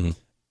remember. Mm-hmm.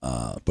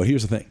 But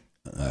here's the thing,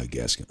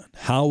 Gascon.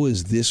 How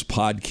is this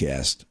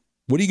podcast?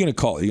 What are you going to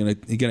call it? You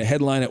going to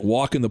headline it?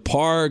 Walk in the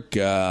Park?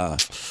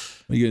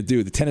 What are you going to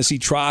do? The Tennessee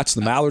Trots,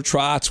 the Mallard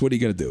Trots? What are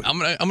you going to do? I'm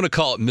gonna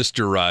call it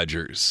Mr.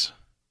 Rogers.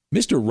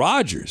 Mr.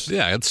 Rogers?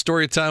 Yeah, it's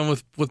story time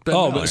with Ben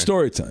Mallard. Miller.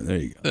 Story time. There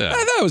you go. Yeah.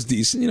 That was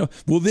decent.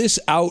 Will this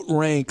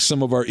outrank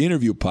some of our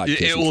interview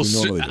podcasts? It'll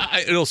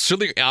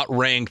certainly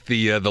outrank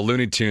the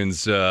Looney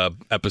Tunes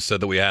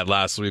episode that we had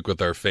last week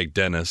with our fake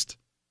dentist.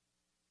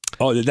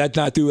 Oh, did that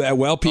not do that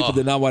well? People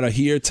did not want to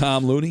hear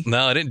Tom Looney?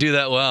 No, it didn't do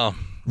that well.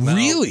 No.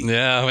 Really?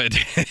 Yeah, it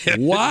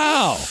did.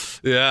 Wow.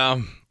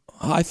 Yeah.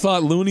 I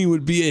thought Looney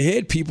would be a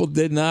hit. People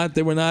they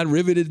were not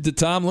riveted to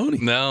Tom Looney.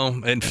 No,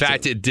 in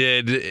fact, it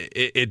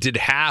did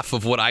half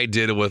of what I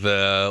did with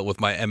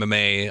my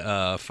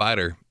MMA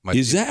fighter.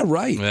 Is that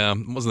right? Yeah,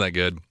 it wasn't that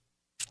good.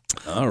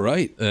 All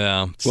right.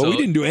 Yeah. Well, we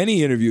didn't do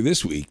any interview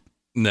this week.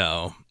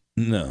 No.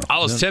 I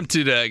was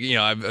tempted to.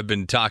 I've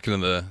been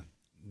talking to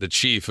the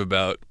chief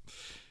about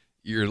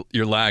your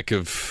lack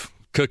of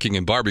cooking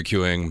and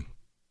barbecuing.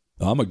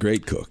 I'm a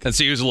great cook, and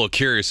so he was a little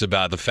curious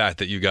about the fact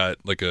that you got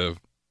like a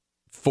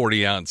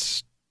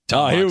 40-ounce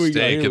tomahawk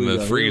steak in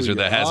the freezer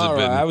that hasn't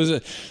been.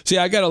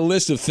 I got a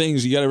list of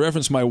things. You got to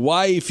reference my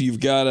wife. You've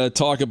got to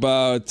talk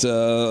about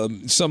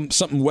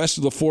something west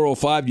of the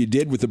 405 you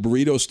did with the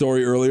burrito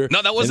story earlier.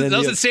 No, that wasn't. That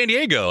was in San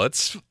Diego.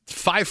 It's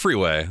 5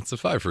 freeway. It's a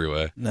 5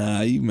 freeway.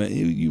 Nah,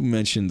 you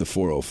mentioned the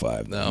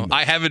 405. No,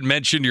 I haven't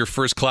mentioned your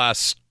first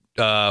class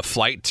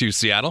flight to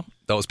Seattle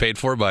that was paid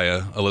for by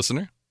a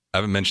listener. I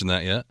haven't mentioned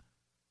that yet.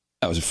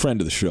 That was a friend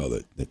of the show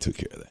that took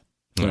care of that.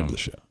 Friend of the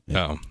show.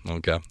 Yeah. Oh,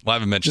 okay. Well, I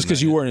haven't mentioned just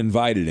because you weren't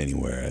invited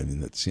anywhere. I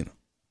mean, that's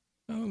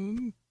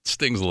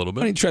stings a little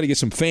Why don't you bit. try to get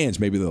some fans?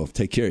 Maybe they'll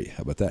take care of you.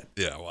 How about that?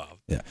 Yeah, wow.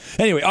 Yeah.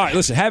 Anyway, all right,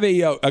 listen, have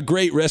a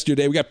great rest of your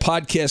day. We got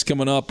podcasts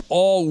coming up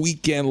all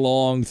weekend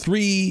long,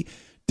 3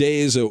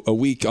 days a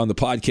week on the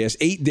podcast,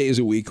 8 days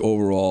a week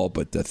overall.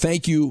 But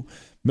thank you.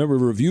 Remember,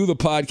 review the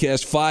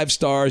podcast, 5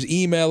 stars,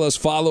 email us,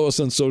 follow us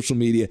on social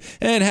media,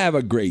 and have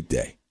a great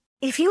day.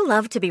 If you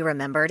love to be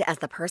remembered as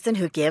the person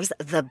who gives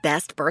the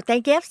best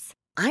birthday gifts,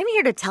 I'm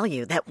here to tell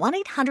you that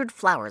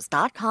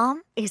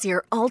 1-800-Flowers.com is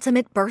your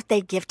ultimate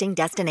birthday gifting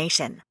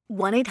destination.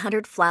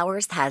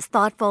 1-800-Flowers has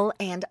thoughtful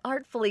and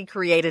artfully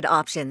created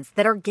options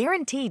that are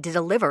guaranteed to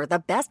deliver the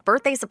best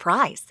birthday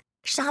surprise.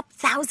 Shop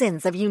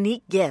thousands of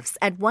unique gifts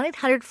at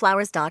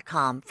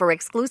 1-800-Flowers.com for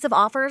exclusive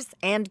offers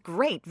and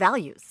great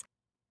values.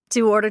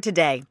 To order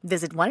today,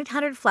 visit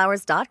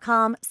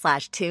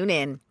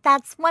 1-800-Flowers.com/tune-in.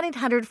 That's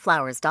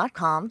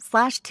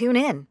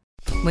 1-800-Flowers.com/tune-in.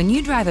 When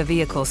you drive a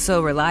vehicle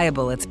so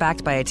reliable it's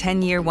backed by a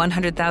 10-year,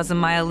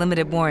 100,000-mile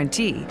limited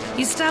warranty,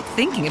 you stop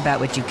thinking about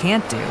what you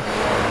can't do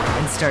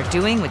and start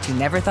doing what you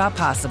never thought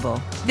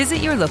possible. Visit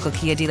your local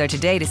Kia dealer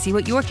today to see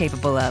what you're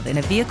capable of in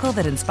a vehicle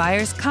that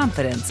inspires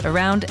confidence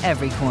around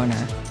every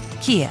corner.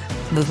 Kia,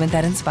 movement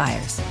that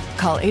inspires.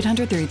 Call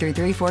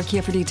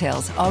 800-333-4KIA for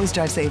details. Always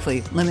drive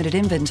safely. Limited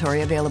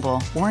inventory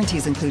available.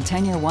 Warranties include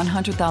 10-year,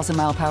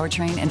 100,000-mile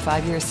powertrain and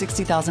 5-year,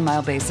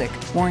 60,000-mile basic.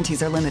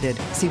 Warranties are limited.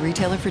 See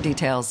retailer for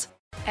details.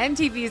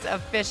 MTV's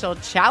official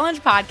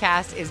Challenge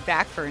podcast is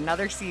back for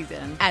another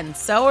season. And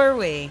so are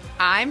we.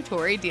 I'm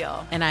Tori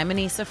Deal. And I'm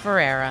Anissa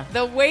Ferreira.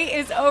 The wait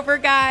is over,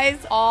 guys.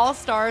 All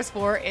Stars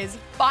 4 is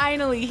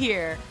finally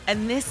here.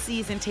 And this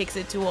season takes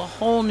it to a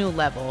whole new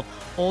level.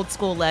 Old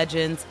school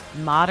legends,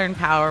 modern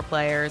power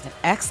players, and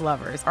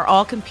ex-lovers are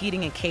all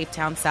competing in Cape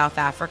Town, South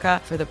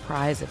Africa for the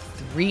prize of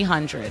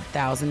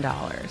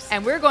 $300,000.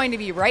 And we're going to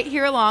be right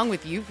here along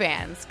with you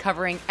fans,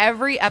 covering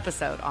every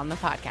episode on the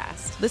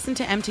podcast. Listen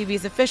to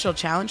MTV's official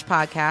Challenge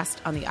podcast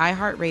on the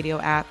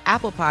iHeartRadio app,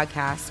 Apple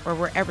Podcasts, or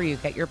wherever you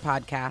get your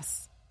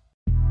podcasts.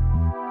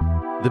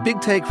 The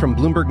Big Take from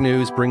Bloomberg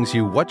News brings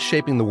you what's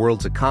shaping the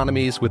world's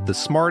economies with the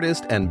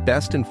smartest and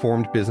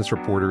best-informed business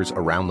reporters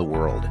around the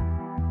world.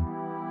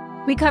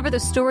 We cover the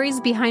stories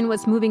behind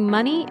what's moving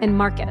money and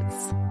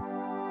markets,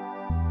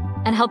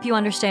 and help you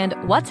understand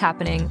what's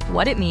happening,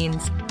 what it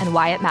means, and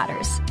why it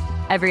matters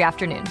every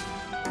afternoon.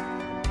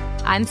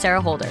 I'm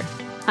Sarah Holder.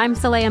 I'm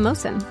Saleha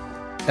Mohsin.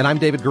 And I'm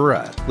David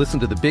Gura. Listen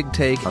to The Big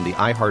Take on the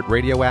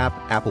iHeartRadio app,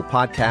 Apple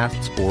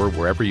Podcasts, or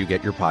wherever you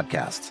get your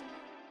podcasts.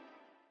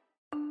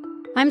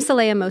 I'm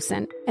Saleha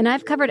Mohsin, and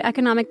I've covered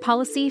economic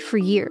policy for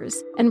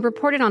years and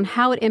reported on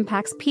how it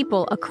impacts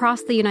people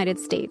across the United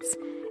States.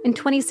 In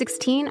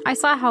 2016, I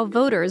saw how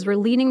voters were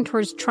leaning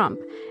towards Trump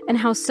and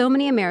how so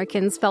many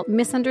Americans felt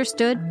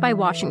misunderstood by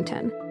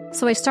Washington.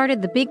 So I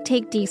started The Big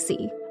Take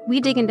DC.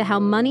 We dig into how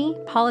money,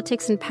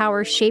 politics, and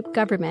power shape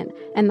government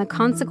and the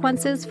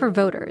consequences for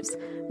voters.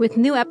 With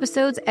new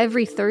episodes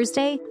every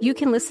Thursday, you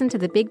can listen to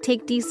The Big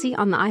Take DC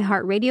on the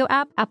iHeartRadio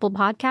app, Apple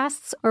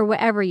Podcasts, or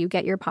wherever you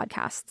get your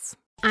podcasts.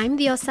 I'm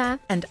Diosa.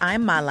 And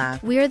I'm Mala.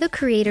 We are the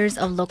creators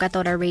of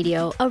Locatora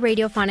Radio, a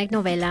radiophonic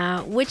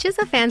novela, which is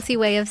a fancy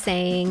way of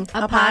saying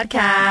a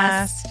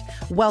podcast.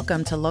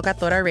 Welcome to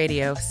Locatora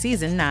Radio,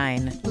 Season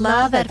 9.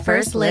 Love at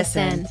first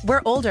listen. We're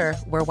older,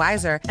 we're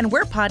wiser, and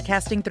we're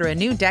podcasting through a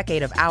new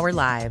decade of our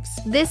lives.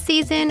 This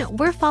season,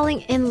 we're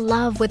falling in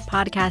love with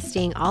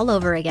podcasting all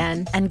over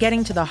again. And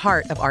getting to the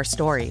heart of our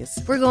stories.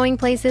 We're going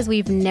places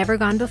we've never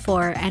gone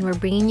before, and we're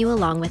bringing you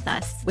along with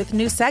us. With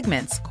new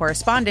segments,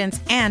 correspondence,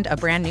 and a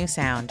brand new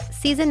sound.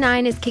 Season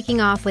 9 is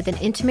kicking off with an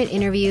intimate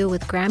interview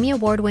with Grammy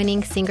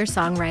Award-winning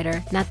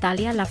singer-songwriter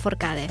Natalia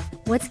Lafourcade.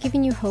 What's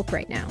giving you hope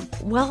right now?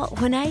 Well,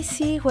 when I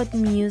see what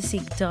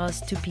music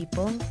does to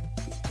people,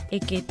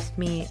 it gives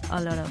me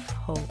a lot of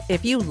hope.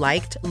 If you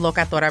liked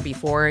Locatora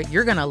before,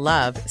 you're going to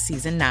love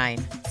Season 9.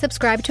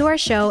 Subscribe to our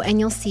show and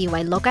you'll see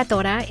why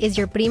Locatora is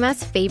your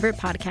prima's favorite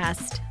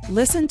podcast.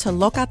 Listen to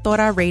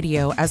Locatora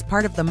Radio as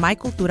part of the My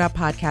Cultura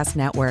Podcast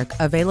Network,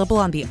 available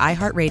on the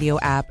iHeartRadio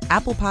app,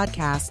 Apple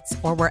Podcasts,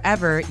 or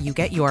wherever you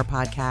get your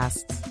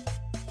podcasts.